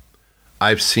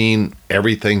 I've seen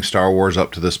everything Star Wars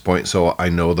up to this point, so I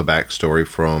know the backstory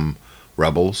from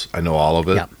Rebels. I know all of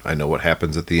it. Yep. I know what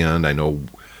happens at the end. I know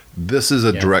this is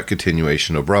a direct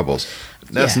continuation of Rebels.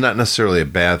 That's not necessarily a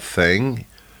bad thing,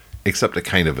 except it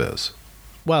kind of is.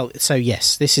 Well, so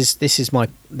yes, this is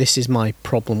my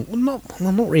problem. Well,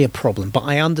 not really a problem, but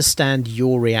I understand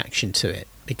your reaction to it,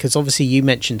 because obviously you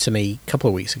mentioned to me a couple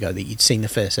of weeks ago that you'd seen the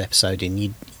first episode and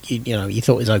you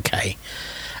thought it was okay.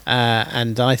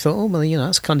 And I thought, oh well,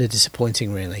 that's kind of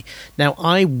disappointing, really. Now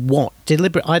I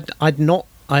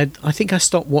think I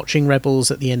stopped watching Rebels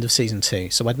at the end of season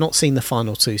 2, so I'd not seen the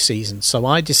final 2 seasons. So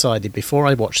I decided before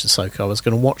I watched Ahsoka, I was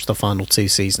going to watch the final 2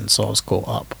 seasons, so I was caught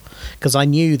up, because I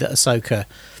knew that Ahsoka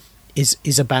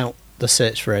is about the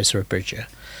search for Ezra Bridger.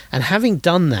 And having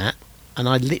done that, and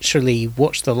I literally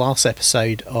watched the last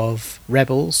episode of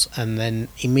Rebels and then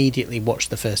immediately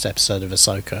watched the first episode of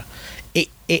Ahsoka,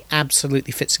 it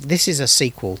absolutely fits. This is a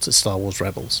sequel to Star Wars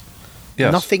Rebels.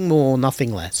 Yes. Nothing more,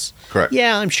 nothing less. Correct.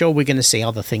 Yeah, I'm sure we're going to see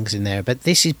other things in there, but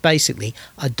this is basically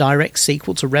a direct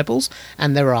sequel to Rebels,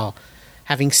 and there are,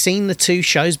 having seen the 2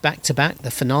 shows back to back,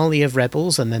 the finale of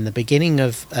Rebels and then the beginning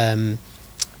of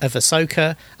of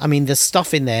Ahsoka. I mean, there's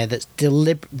stuff in there that's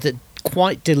that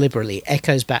quite deliberately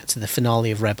echoes back to the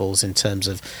finale of Rebels in terms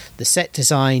of the set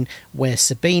design, where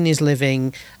Sabine is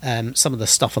living, some of the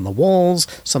stuff on the walls,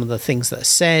 some of the things that are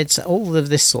said, so all of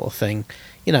this sort of thing.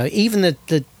 You know, even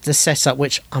the setup,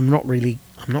 which I'm not really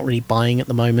buying at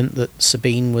the moment, that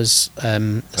Sabine was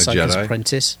Ahsoka's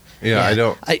apprentice. Yeah, I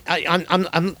don't.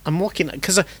 I'm looking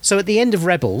because so at the end of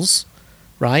Rebels,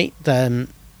 right?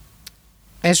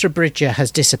 Ezra Bridger has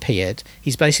disappeared.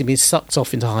 He's basically been sucked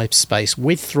off into hyperspace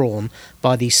with Thrawn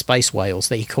by these space whales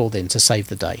that he called in to save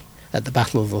the day at the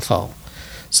Battle of Lothal.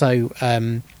 So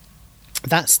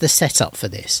that's the setup for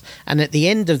this. And at the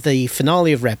end of the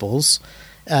finale of Rebels,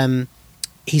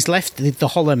 he's left the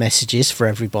holo messages for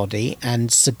everybody,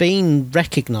 and Sabine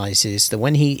recognises that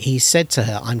when he said to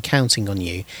her, "I'm counting on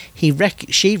you," she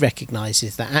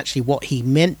recognises that actually what he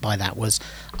meant by that was,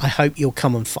 "I hope you'll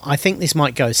come and I think this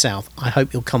might go south. I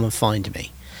hope you'll come and find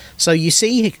me." So you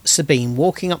see Sabine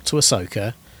walking up to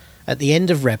Ahsoka at the end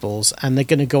of Rebels, and they're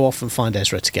going to go off and find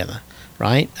Ezra together,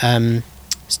 right?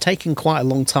 It's taken quite a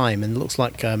long time, and it looks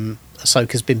like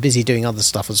Ahsoka's been busy doing other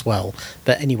stuff as well.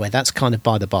 But anyway, that's kind of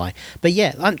by the by. But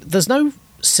yeah, there's no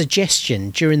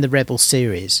suggestion during the Rebel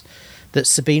series that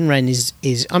Sabine Wren is.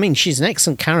 I mean, she's an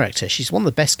excellent character. She's one of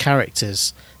the best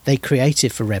characters they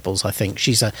created for Rebels, I think.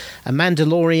 She's a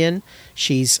Mandalorian.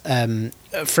 She's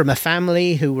from a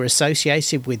family who were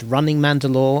associated with running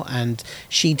Mandalore, and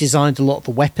she designed a lot of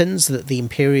the weapons that the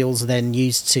Imperials then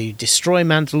used to destroy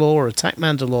Mandalore or attack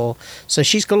Mandalore. So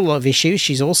she's got a lot of issues.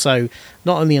 She's also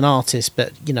not only an artist,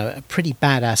 but, you know, a pretty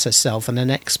badass herself and an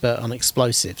expert on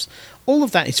explosives. All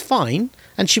of that is fine,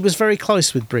 and she was very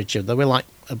close with Bridger. They were like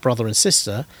a brother and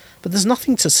sister, but there's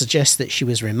nothing to suggest that she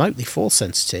was remotely force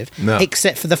sensitive,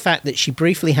 except for the fact that she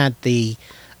briefly had the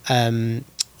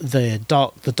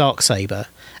dark saber,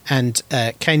 and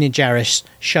Kanan Jarrus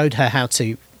showed her how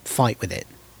to fight with it,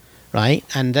 right?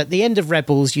 And at the end of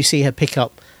Rebels, you see her pick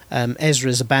up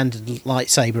Ezra's abandoned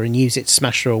lightsaber and use it to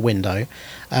smash through a window.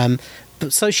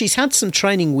 So she's had some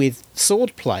training with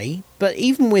swordplay, but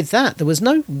even with that, there was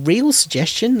no real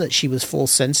suggestion that she was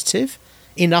force sensitive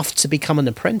enough to become an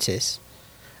apprentice.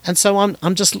 And so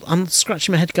I'm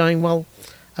scratching my head going, well,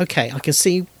 okay, I can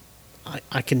see,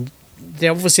 I can.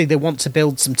 They want to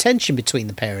build some tension between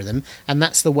the pair of them, and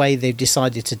that's the way they've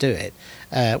decided to do it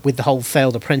with the whole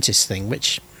failed apprentice thing,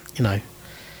 which, you know,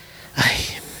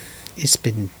 it's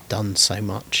been done so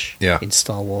much in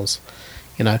Star Wars,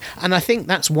 you know. And I think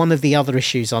that's one of the other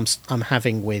issues I'm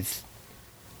having with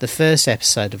the first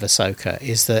episode of Ahsoka,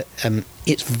 is that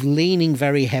it's leaning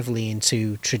very heavily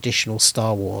into traditional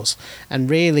Star Wars.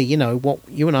 And really, you know, what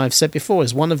you and I have said before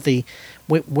is one of the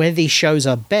where these shows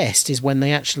are best is when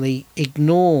they actually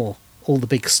ignore all the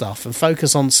big stuff and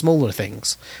focus on smaller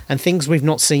things and things we've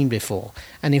not seen before.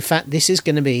 And in fact, this is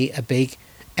going to be a big,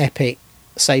 epic,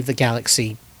 Save the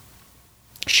Galaxy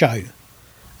show.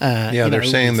 They're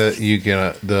saying that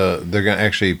they're gonna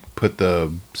actually put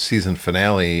the season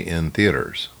finale in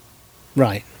theaters,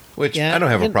 right? Which I don't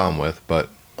have a problem with, but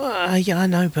yeah, I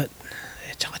know, but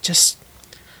it's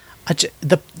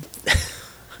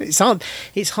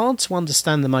hard to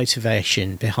understand the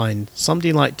motivation behind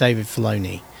somebody like David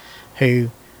Filoni, who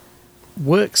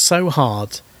works so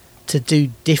hard to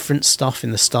do different stuff in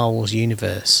the Star Wars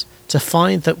universe, to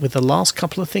find that with the last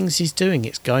couple of things he's doing,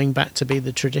 it's going back to be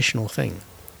the traditional thing.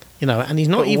 You know, and he's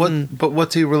not But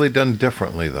what's he really done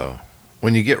differently, though?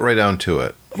 When you get right down to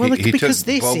it, well, he took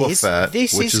Boba Fett,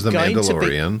 which is the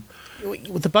Mandalorian.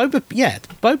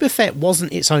 Boba Fett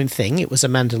wasn't its own thing; it was a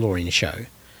Mandalorian show,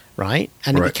 right?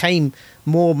 And it became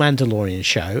more Mandalorian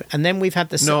show, and then we've had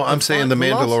the. No, I'm saying the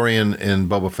Mandalorian and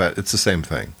Boba Fett; it's the same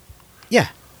thing. Yeah,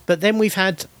 but then we've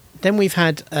had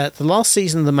the last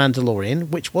season of the Mandalorian,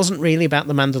 which wasn't really about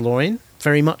the Mandalorian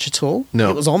very much at all.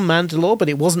 No. It was on Mandalore, but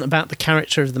it wasn't about the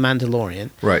character of the Mandalorian.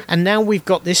 Right. And now we've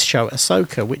got this show,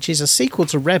 Ahsoka, which is a sequel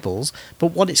to Rebels, but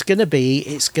what it's going to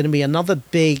be another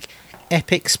big,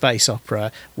 epic space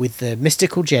opera with the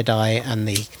mystical Jedi and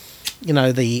the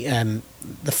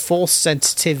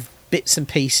Force-sensitive bits and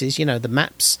pieces, you know, the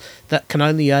maps that can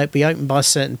only be opened by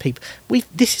certain people.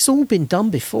 This has all been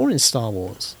done before in Star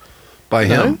Wars. By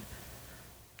him?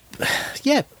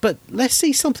 Yeah, but let's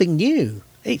see something new.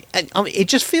 It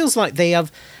just feels like they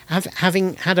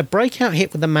having had a breakout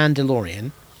hit with The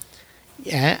Mandalorian.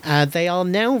 Yeah, they are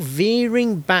now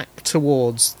veering back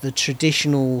towards the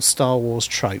traditional Star Wars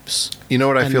tropes. You know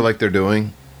what I feel like they're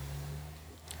doing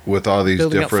with all these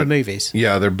building different up for movies.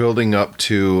 Yeah, they're building up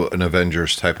to an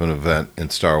Avengers type of event in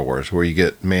Star Wars, where you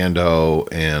get Mando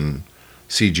and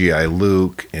CGI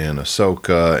Luke and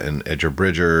Ahsoka and Edger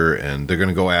Bridger, and they're going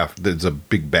to go after. There's a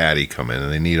big baddie coming,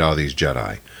 and they need all these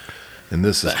Jedi, and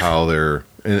this is how they're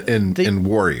and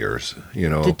warriors. You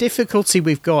know, the difficulty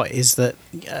we've got is that,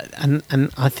 and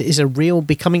is a real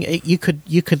becoming. You could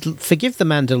forgive the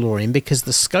Mandalorian because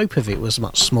the scope of it was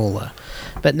much smaller,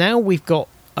 but now we've got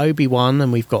Obi-Wan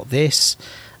and we've got this.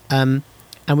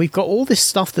 And we've got all this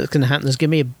stuff that's going to happen. There's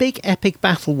going to be a big epic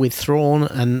battle with Thrawn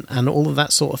and all of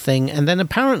that sort of thing. And then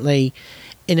apparently,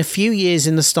 in a few years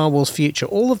in the Star Wars future,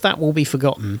 all of that will be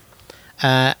forgotten.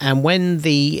 And when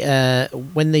the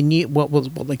new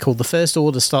what they call the First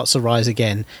Order starts to rise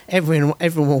again, everyone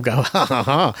will go, ha ha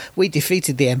ha! We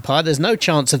defeated the Empire. There's no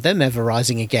chance of them ever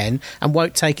rising again, and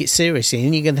won't take it seriously.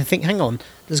 And you're going to think, hang on,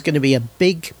 there's going to be a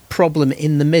big problem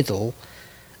in the middle.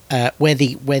 Where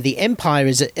the Empire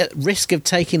is at risk of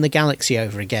taking the galaxy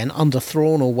over again under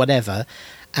Thrawn or whatever,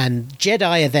 and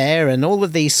Jedi are there and all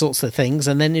of these sorts of things,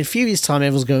 and then in a few years' time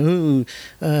everyone's going,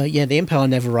 the Empire will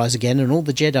never rise again, and all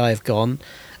the Jedi have gone,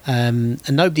 and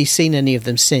nobody's seen any of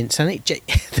them since, and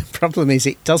the problem is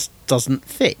it doesn't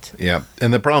fit. Yeah,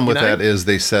 and the problem with that is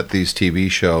they set these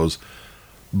TV shows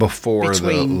before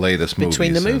the latest movies.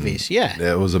 Between the movies, yeah.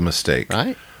 It was a mistake.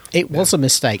 Right? It was a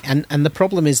mistake, and the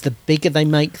problem is the bigger they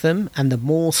make them, and the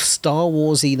more Star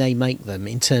Warsy they make them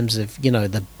in terms of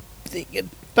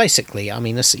basically. I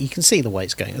mean, you can see the way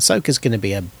it's going. Ahsoka's going to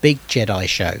be a big Jedi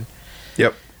show.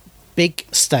 Yep. Big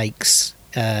stakes,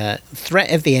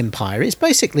 threat of the Empire. It's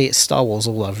Star Wars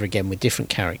all over again with different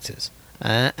characters,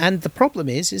 and the problem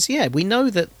is we know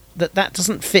that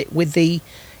doesn't fit with the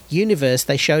universe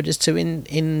they showed us to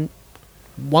in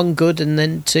one good and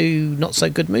then two not so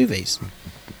good movies.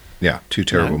 Yeah, two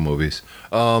terrible movies.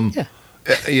 Yeah,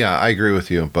 I agree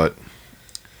with you, but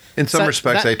in some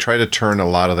respects, I try to turn a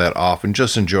lot of that off and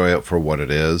just enjoy it for what it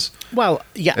is. Well,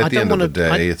 yeah, at the end of the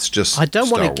day, it's just Star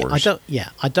Wars.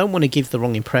 I don't want to give the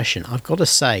wrong impression. I've got to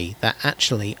say that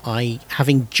actually,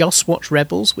 having just watched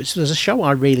Rebels, which was a show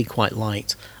I really quite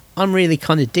liked, I'm really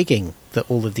kind of digging that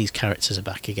all of these characters are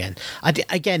back again.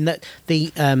 That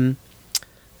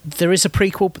there is a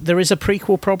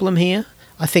prequel problem here.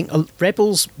 I think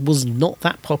Rebels was not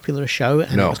that popular a show,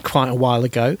 and it was quite a while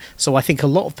ago. So I think a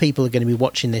lot of people are going to be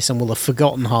watching this and will have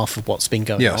forgotten half of what's been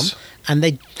going on. And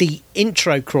the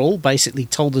intro crawl basically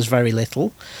told us very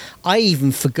little. I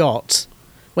even forgot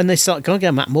when they started going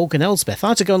to Matt Morgan Elsbeth. I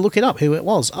had to go and look it up who it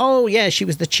was. Oh yeah, she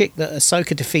was the chick that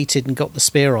Ahsoka defeated and got the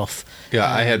spear off.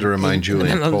 Yeah, I had to remind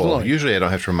Julian Cole. Usually I don't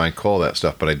have to remind Cole that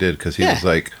stuff, but I did because he was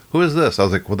like, "Who is this?" I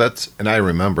was like, "Well, that's," and I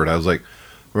remembered. I was like,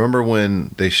 remember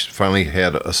when they finally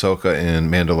had Ahsoka in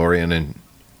Mandalorian and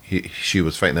she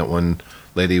was fighting that one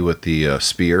lady with the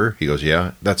spear? He goes,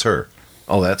 yeah, that's her.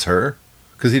 Oh, that's her?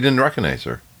 Because he didn't recognize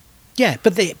her. Yeah,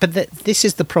 but this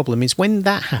is the problem, is when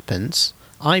that happens,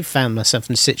 I've found myself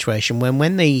in a situation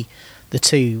when the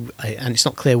two, and it's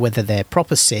not clear whether they're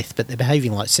proper Sith, but they're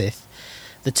behaving like Sith,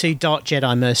 the two Dark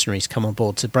Jedi mercenaries come on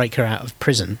board to break her out of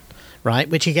prison, right?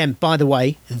 Which, again, by the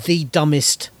way, the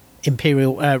dumbest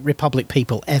Imperial Republic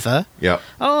people ever. Yeah.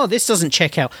 Oh, this doesn't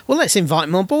check out. Well, let's invite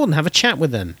them on board and have a chat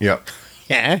with them. Yeah.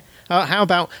 Yeah. How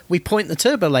about we point the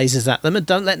turbo lasers at them and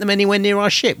don't let them anywhere near our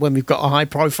ship when we've got a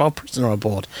high-profile prisoner on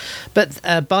board? But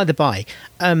by the by,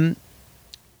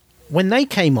 when they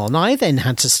came on, I then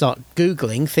had to start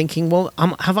Googling, thinking, well,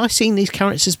 have I seen these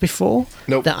characters before?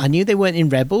 Nope. That I knew they weren't in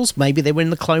Rebels. Maybe they were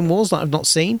in the Clone Wars that I've not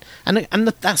seen. And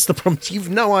that's the problem. You've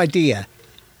no idea.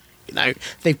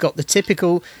 They've got the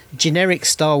typical generic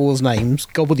Star Wars names,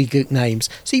 gobbledygook names,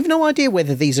 so you've no idea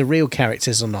whether these are real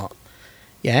characters or not.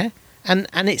 Yeah? And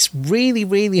it's really,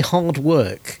 really hard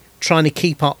work trying to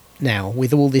keep up now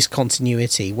with all this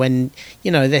continuity when,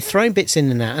 they're throwing bits in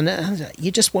and out, and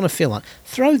you just want to feel like,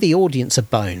 throw the audience a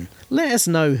bone. Let us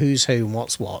know who's who and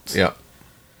what's what. Yeah.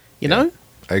 You know?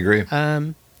 I agree.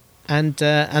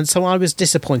 And so I was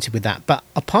disappointed with that. But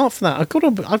apart from that, I've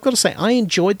got to say, I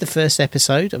enjoyed the first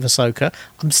episode of Ahsoka.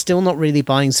 I'm still not really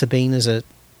buying Sabine as a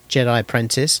Jedi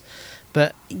apprentice.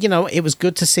 But, it was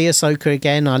good to see Ahsoka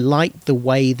again. I like the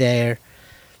way they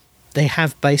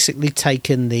have basically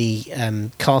taken the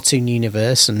cartoon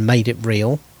universe and made it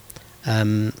real.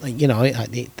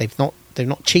 They've not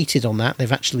cheated on that.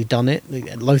 They've actually done it.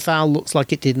 Lothal looks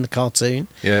like it did in the cartoon.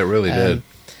 Yeah, it really did.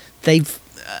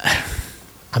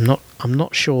 I'm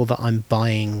not sure that I'm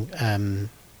buying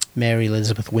Mary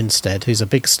Elizabeth Winstead, who's a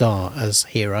big star, as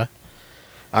Hera.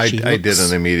 I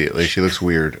didn't immediately. She looks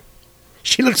weird.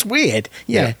 She looks weird.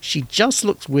 Yeah, she just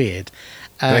looks weird.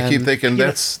 And I keep thinking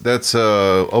that's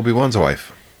Obi-Wan's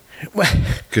wife.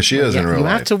 Because she is in real life. You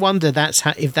have to wonder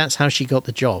if that's how she got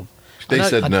the job. They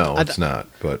said no, it's not.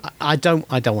 But I don't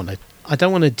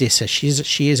want to diss her.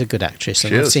 She is a good actress,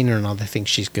 and I've seen her in other things.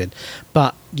 She's good,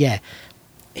 but yeah,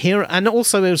 Hera, and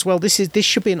also as well, this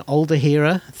should be an older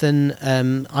Hera than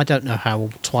I don't know how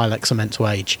Twi'leks are meant to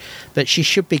age, but she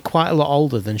should be quite a lot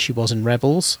older than she was in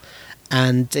Rebels.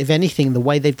 And if anything, the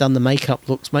way they've done the makeup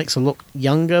makes her look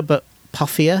younger but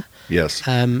puffier. Yes.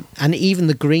 And even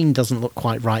the green doesn't look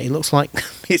quite right. It looks like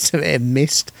it's a bit of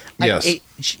mist. Yes.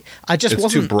 I just it's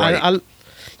wasn't too bright. I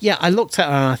looked at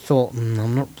her and I thought,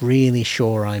 I'm not really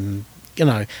sure I'm,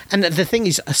 And the thing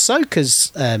is,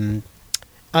 Ahsoka's,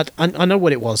 I know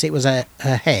what it was. It was her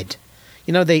head.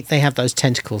 They have those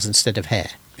tentacles instead of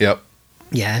hair. Yep.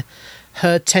 Yeah.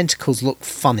 Her tentacles look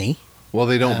funny. Well,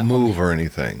 they don't move or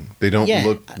anything. They don't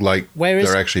look like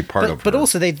they're actually part of her. But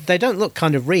also, they don't look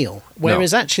kind of real.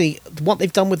 Whereas actually, what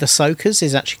they've done with Ahsoka's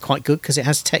is actually quite good because it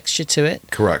has texture to it.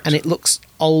 Correct. And it looks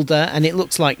older and it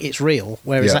looks like it's real,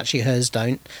 whereas actually hers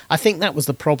don't. I think that was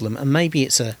the problem. And maybe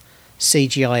it's a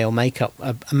CGI or makeup,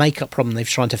 a makeup problem they've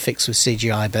tried to fix with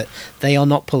CGI, but they are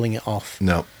not pulling it off.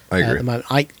 No, I agree. At the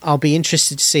moment. I'll be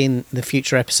interested to see in the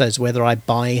future episodes whether I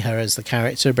buy her as the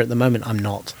character, but at the moment I'm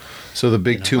not. So the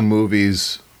big two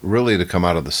movies really to come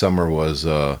out of the summer was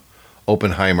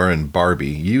Oppenheimer and Barbie.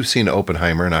 You've seen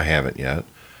Oppenheimer and I haven't yet.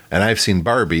 And I've seen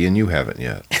Barbie and you haven't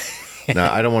yet.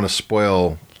 Now, I don't want to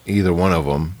spoil either one of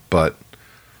them, but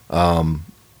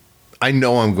I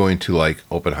know I'm going to like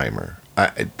Oppenheimer.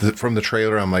 From the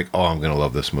trailer, I'm like, I'm going to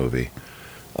love this movie.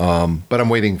 But I'm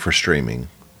waiting for streaming.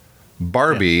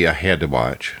 Barbie, I had to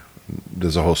watch.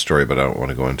 There's a whole story, but I don't want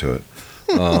to go into it.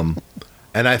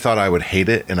 And I thought I would hate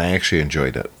it, and I actually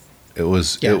enjoyed it. It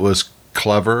was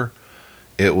clever.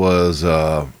 It was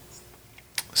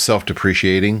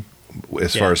self-depreciating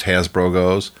as far as Hasbro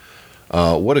goes.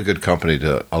 What a good company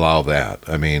to allow that.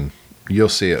 I mean, you'll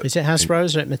see it. Is it Hasbro or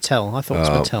is it Mattel? I thought it was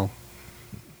Mattel.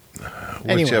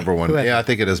 Whichever one. Whoever. Yeah, I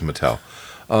think it is Mattel.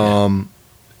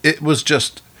 It was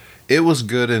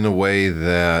good in a way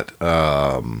that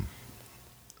the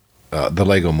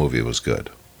Lego movie was good.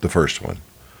 The first one.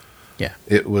 Yeah.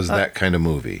 It was that kind of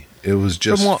movie. It was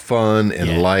just fun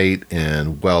and light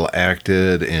and well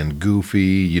acted and goofy.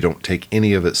 You don't take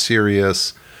any of it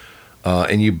serious,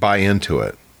 and you buy into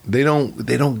it. They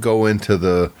don't go into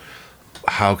the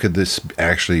how could this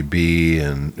actually be,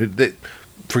 and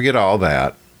forget all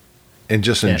that and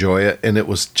just enjoy it. And it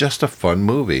was just a fun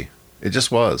movie. It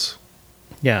just was.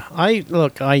 Yeah, I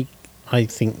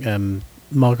think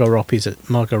Margot Robbie's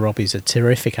a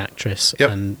terrific actress,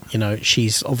 and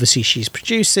she's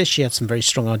produced this. She had some very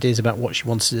strong ideas about what she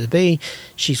wanted it to be.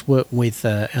 She's worked with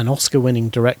an Oscar-winning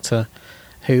director,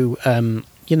 who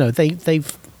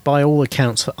they've by all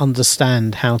accounts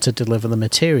understand how to deliver the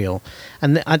material.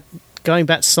 And going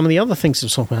back to some of the other things I'm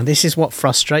talking about, this is what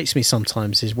frustrates me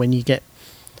sometimes: is when you get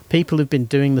people who've been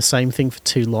doing the same thing for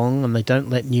too long and they don't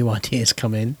let new ideas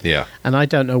come in. Yeah, and I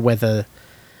don't know whether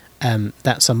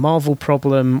that's a Marvel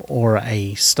problem or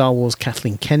a Star Wars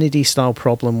Kathleen Kennedy style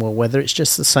problem, or whether it's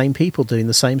just the same people doing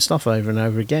the same stuff over and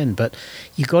over again. But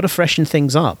you've got to freshen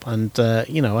things up, and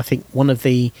I think one of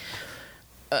the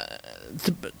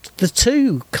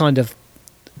two kind of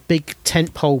big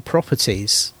tentpole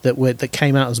properties that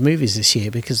came out as movies this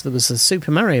year, because there was a Super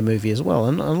Mario movie as well,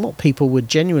 and a lot of people were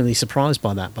genuinely surprised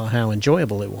by that, by how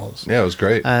enjoyable it was. Yeah, it was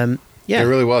great. It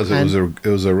really was. It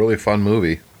was a really fun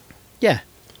movie. Yeah.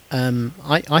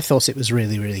 I thought it was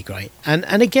really, really great,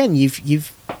 and again,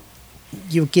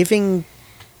 you're giving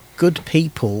good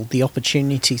people the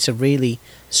opportunity to really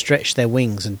stretch their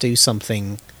wings and do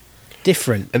something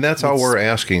different, and that's all we're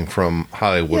asking from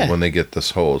Hollywood when they get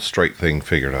this whole straight thing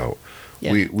figured out.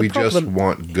 Yeah, we just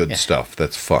want good stuff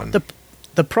that's fun.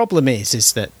 The problem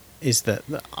is that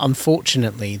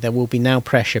unfortunately there will be now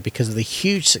pressure because of the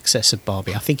huge success of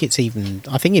Barbie. I think it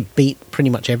beat pretty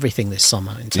much everything this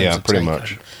summer in terms of pretty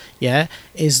much. Yeah,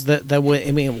 is that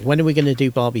when are we going to do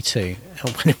Barbie 2?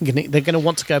 They're going to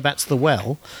want to go back to the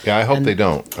well. Yeah, I hope they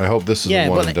don't. I hope this is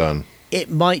one and done. It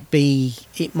might be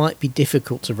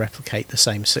difficult to replicate the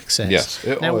same success. Yes,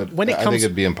 I think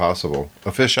it'd be impossible.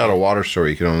 A fish out of water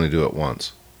story, you can only do it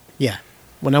once. Yeah.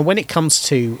 Well, now when it comes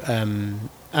to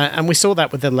and we saw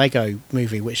that with the Lego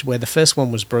movie, where the first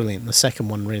one was brilliant, the second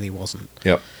one really wasn't.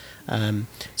 Yep.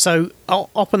 So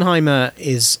Oppenheimer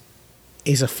is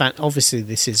a fan. Obviously,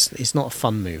 this is not a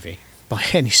fun movie by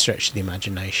any stretch of the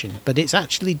imagination, but it's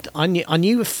actually I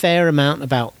knew a fair amount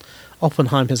about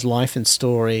Oppenheimer's life and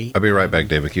story. I'll be right back,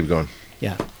 David. Keep going.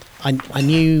 Yeah. I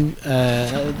knew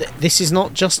this is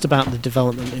not just about the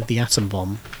development of the atom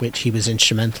bomb, which he was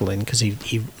instrumental in because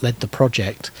he led the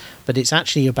project, but it's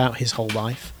actually about his whole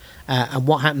life and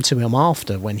what happened to him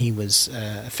after, when he was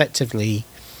effectively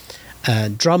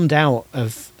drummed out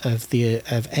of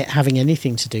having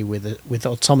anything to do with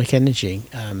atomic energy.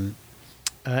 In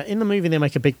the movie, they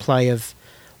make a big play of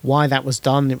why that was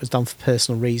done. It was done for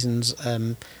personal reasons.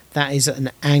 That is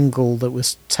an angle that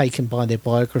was taken by their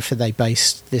biographer they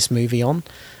based this movie on.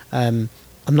 I'm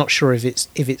not sure if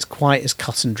it's quite as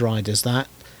cut and dried as that,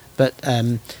 but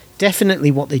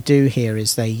definitely what they do here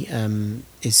is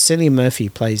Cillian Murphy, who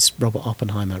plays Robert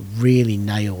Oppenheimer, really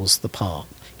nails the part.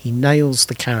 He nails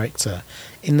the character.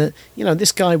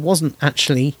 This guy wasn't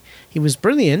actually... He was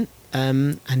brilliant,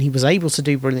 and he was able to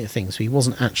do brilliant things, but he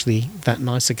wasn't actually that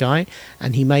nice a guy,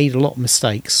 and he made a lot of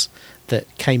mistakes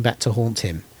that came back to haunt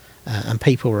him, and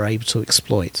people were able to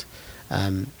exploit.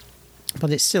 But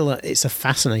it's still it's a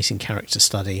fascinating character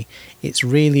study. It's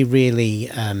really, really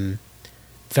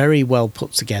very well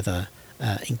put together,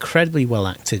 incredibly well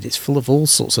acted. It's full of all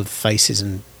sorts of faces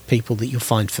and people that you'll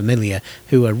find familiar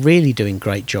who are really doing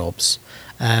great jobs.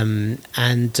 It's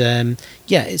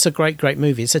a great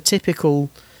movie. It's a typical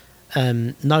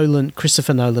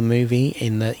Christopher Nolan movie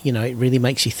in that, it really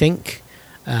makes you think.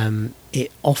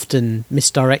 It often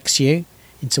misdirects you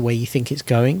into where you think it's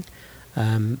going.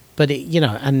 But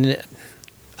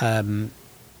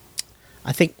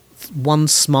I think one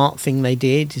smart thing they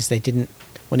did is they didn't,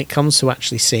 when it comes to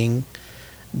actually seeing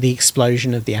the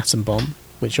explosion of the atom bomb,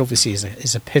 which obviously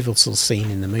is a pivotal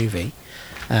scene in the movie,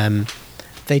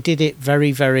 they did it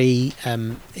very, very,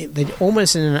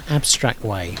 almost in an abstract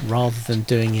way, rather than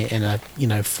doing it in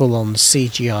a full-on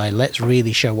CGI, let's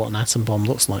really show what an atom bomb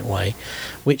looks like way,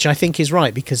 which I think is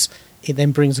right, because it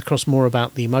then brings across more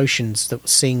about the emotions that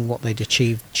seeing what they'd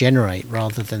achieved generate,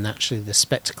 rather than actually the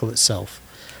spectacle itself.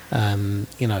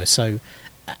 So,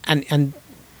 and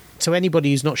to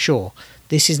anybody who's not sure,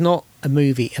 this is not a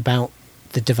movie about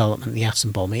the development of the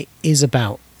atom bomb. It is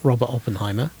about Robert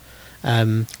Oppenheimer,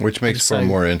 which makes for a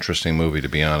more interesting movie, to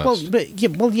be honest.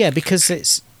 Because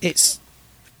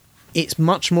it's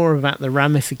much more about the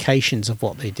ramifications of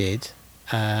what they did,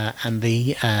 and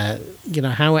the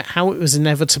how it was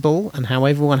inevitable, and how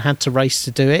everyone had to race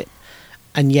to do it,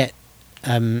 and yet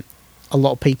a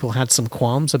lot of people had some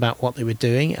qualms about what they were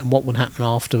doing and what would happen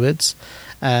afterwards,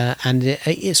 and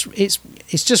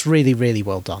it's just really, really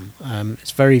well done.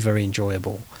 It's very, very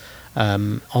enjoyable.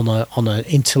 On an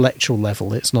intellectual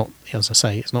level, it's not, as I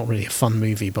say, it's not really a fun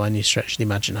movie by any stretch of the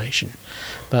imagination,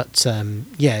 but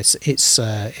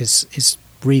it's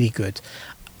really good.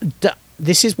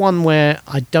 This is one where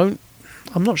I'm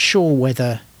not sure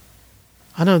whether,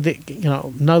 I know that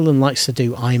Nolan likes to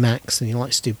do IMAX and he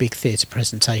likes to do big theatre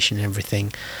presentation and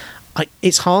everything.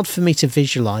 It's hard for me to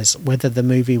visualise whether the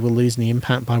movie will lose any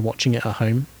impact by watching it at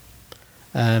home,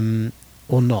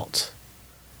 or not.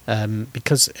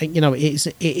 Because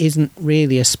it isn't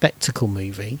really a spectacle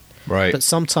movie, right? But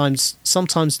sometimes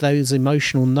those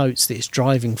emotional notes that it's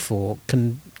driving for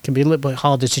can be a little bit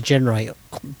harder to generate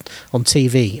on a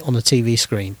TV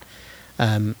screen.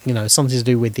 Something to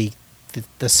do with the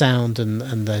sound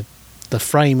and the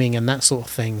framing and that sort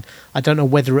of thing. I don't know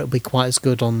whether it'll be quite as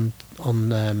good on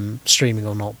streaming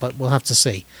or not, but we'll have to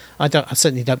see. I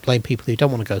certainly don't blame people who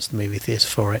don't want to go to the movie theatre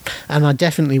for it, and I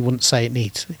definitely wouldn't say it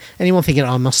needs. Anyone thinking,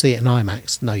 I must see it in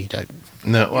IMAX? No, you don't.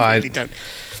 No, I really don't.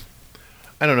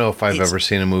 I don't know if I've ever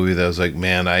seen a movie that was like,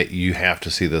 man, you have to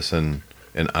see this in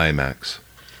IMAX.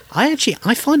 I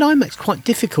find IMAX quite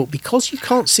difficult because you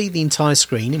can't see the entire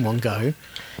screen in one go.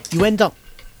 You end up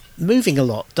moving a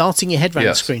lot, darting your head around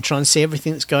the screen, trying to see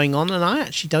everything that's going on, and I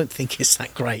actually don't think it's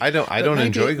that great. I don't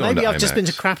enjoy going to IMAX. Maybe I've just been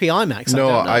to crappy IMAX. No,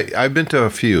 I've been to a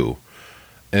few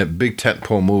big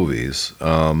tentpole movies,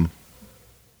 and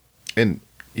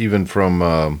even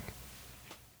from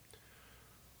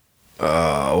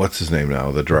what's his name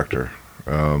now, the director,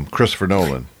 Christopher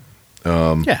Nolan.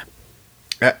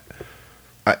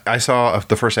 I saw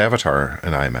the first Avatar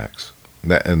in IMAX.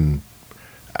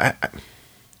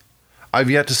 I've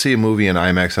yet to see a movie in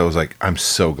IMAX. I was like, I'm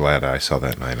so glad I saw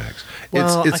that in IMAX.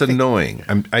 Well, it's annoying.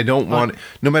 I don't want.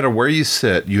 No matter where you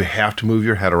sit, you have to move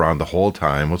your head around the whole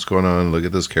time. What's going on? Look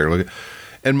at this character.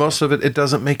 And most of it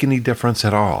doesn't make any difference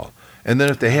at all. And then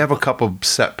if they have a couple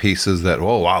set pieces that,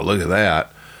 oh wow, look at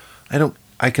that,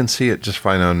 I can see it just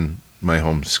fine on my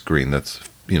home screen. That's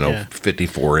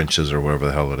 54 inches or whatever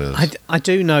the hell it is. I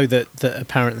do know that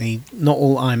apparently not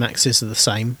all IMAXs are the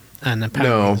same, and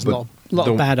apparently there's a lot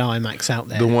of bad IMAX out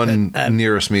there. The one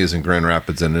nearest me is in Grand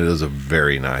Rapids, and it is a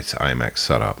very nice IMAX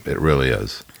setup. It really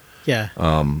is. Yeah,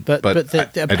 but apparently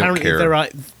I don't care.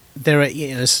 there are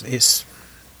it's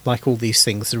like all these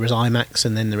things, there is IMAX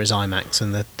and then there is IMAX,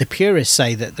 and the purists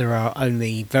say that there are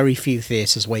only very few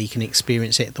theatres where you can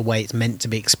experience it the way it's meant to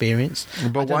be experienced.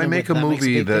 But why make a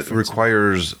movie that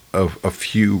requires a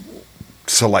few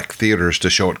select theaters to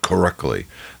show it correctly?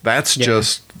 That's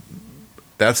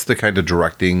that's the kind of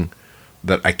directing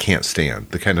that I can't stand.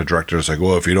 The kind of director is like,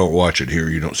 well, if you don't watch it here,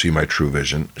 you don't see my true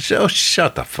vision. So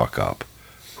shut the fuck up.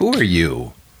 Who are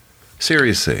you?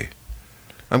 Seriously.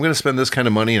 I'm going to spend this kind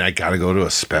of money and I got to go to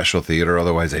a special theater,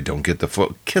 otherwise I don't get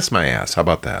the kiss my ass. How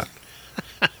about that?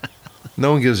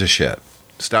 No one gives a shit.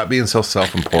 Stop being so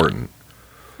self-important.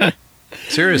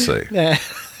 Seriously. Yeah.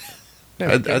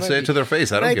 I'd say it to their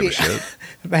face. I don't give a shit.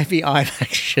 Maybe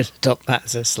IMAX should adopt that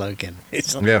as a slogan.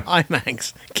 It's like,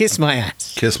 IMAX, kiss my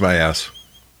ass. Kiss my ass.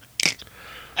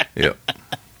 Yep.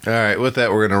 All right, with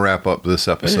that, we're going to wrap up this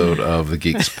episode of the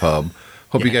Geeks Pub.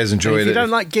 Hope you guys enjoyed it. If you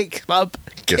don't like GeeksPub,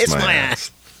 kiss my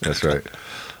ass. That's right.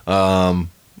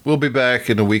 We'll be back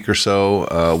in a week or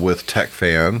so with Tech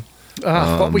Fan. What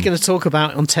are we going to talk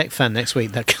about on Tech Fan next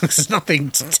week? There's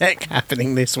nothing tech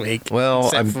happening this week.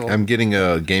 Well, I'm getting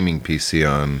a gaming PC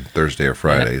on Thursday or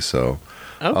Friday, so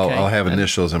I'll have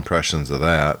initial impressions of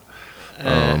that.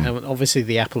 And obviously,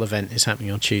 the Apple event is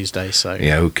happening on Tuesday. So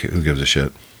yeah, who gives a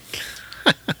shit?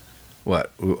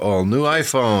 What? Oh, new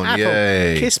iPhone! Apple,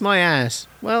 yay! Kiss my ass.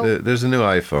 Well, there's a new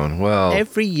iPhone. Well,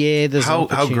 every year there's how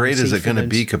great is it going to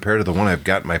be compared to the one I've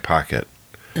got in my pocket?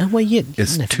 Well,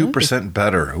 it's 2%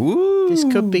 better. Woo! This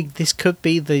could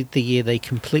be the year they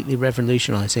completely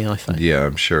revolutionise the iPhone. Yeah,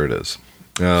 I'm sure it is.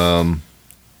 Yeah,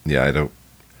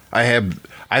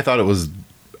 I thought it was.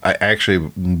 I actually,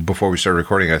 before we started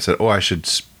recording, I said, I should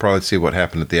probably see what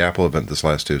happened at the Apple event this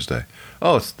last Tuesday.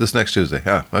 Oh, it's this next Tuesday.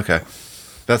 Yeah, okay.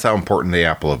 That's how important the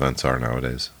Apple events are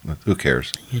nowadays. Who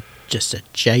cares? You're just a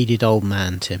jaded old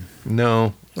man, Tim.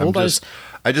 No.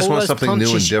 I just want something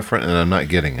new and different, and I'm not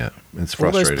getting it. It's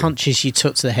frustrating. All those punches you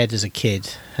took to the head as a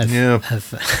kid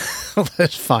have all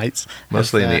those fights.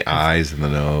 Mostly in the eyes and the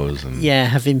nose. And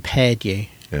have impaired you.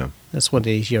 Yeah. That's what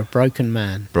it is. You're a broken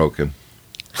man. Broken.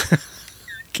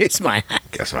 Kiss my ass.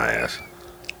 Kiss my ass.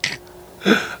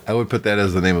 I would put that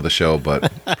as the name of the show,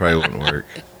 but probably wouldn't work.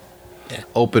 Yeah.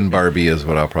 Open Barbie is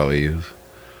what I'll probably use.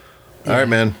 Yeah. All right,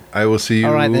 man. I will see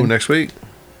you next week.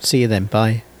 See you then.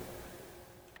 Bye.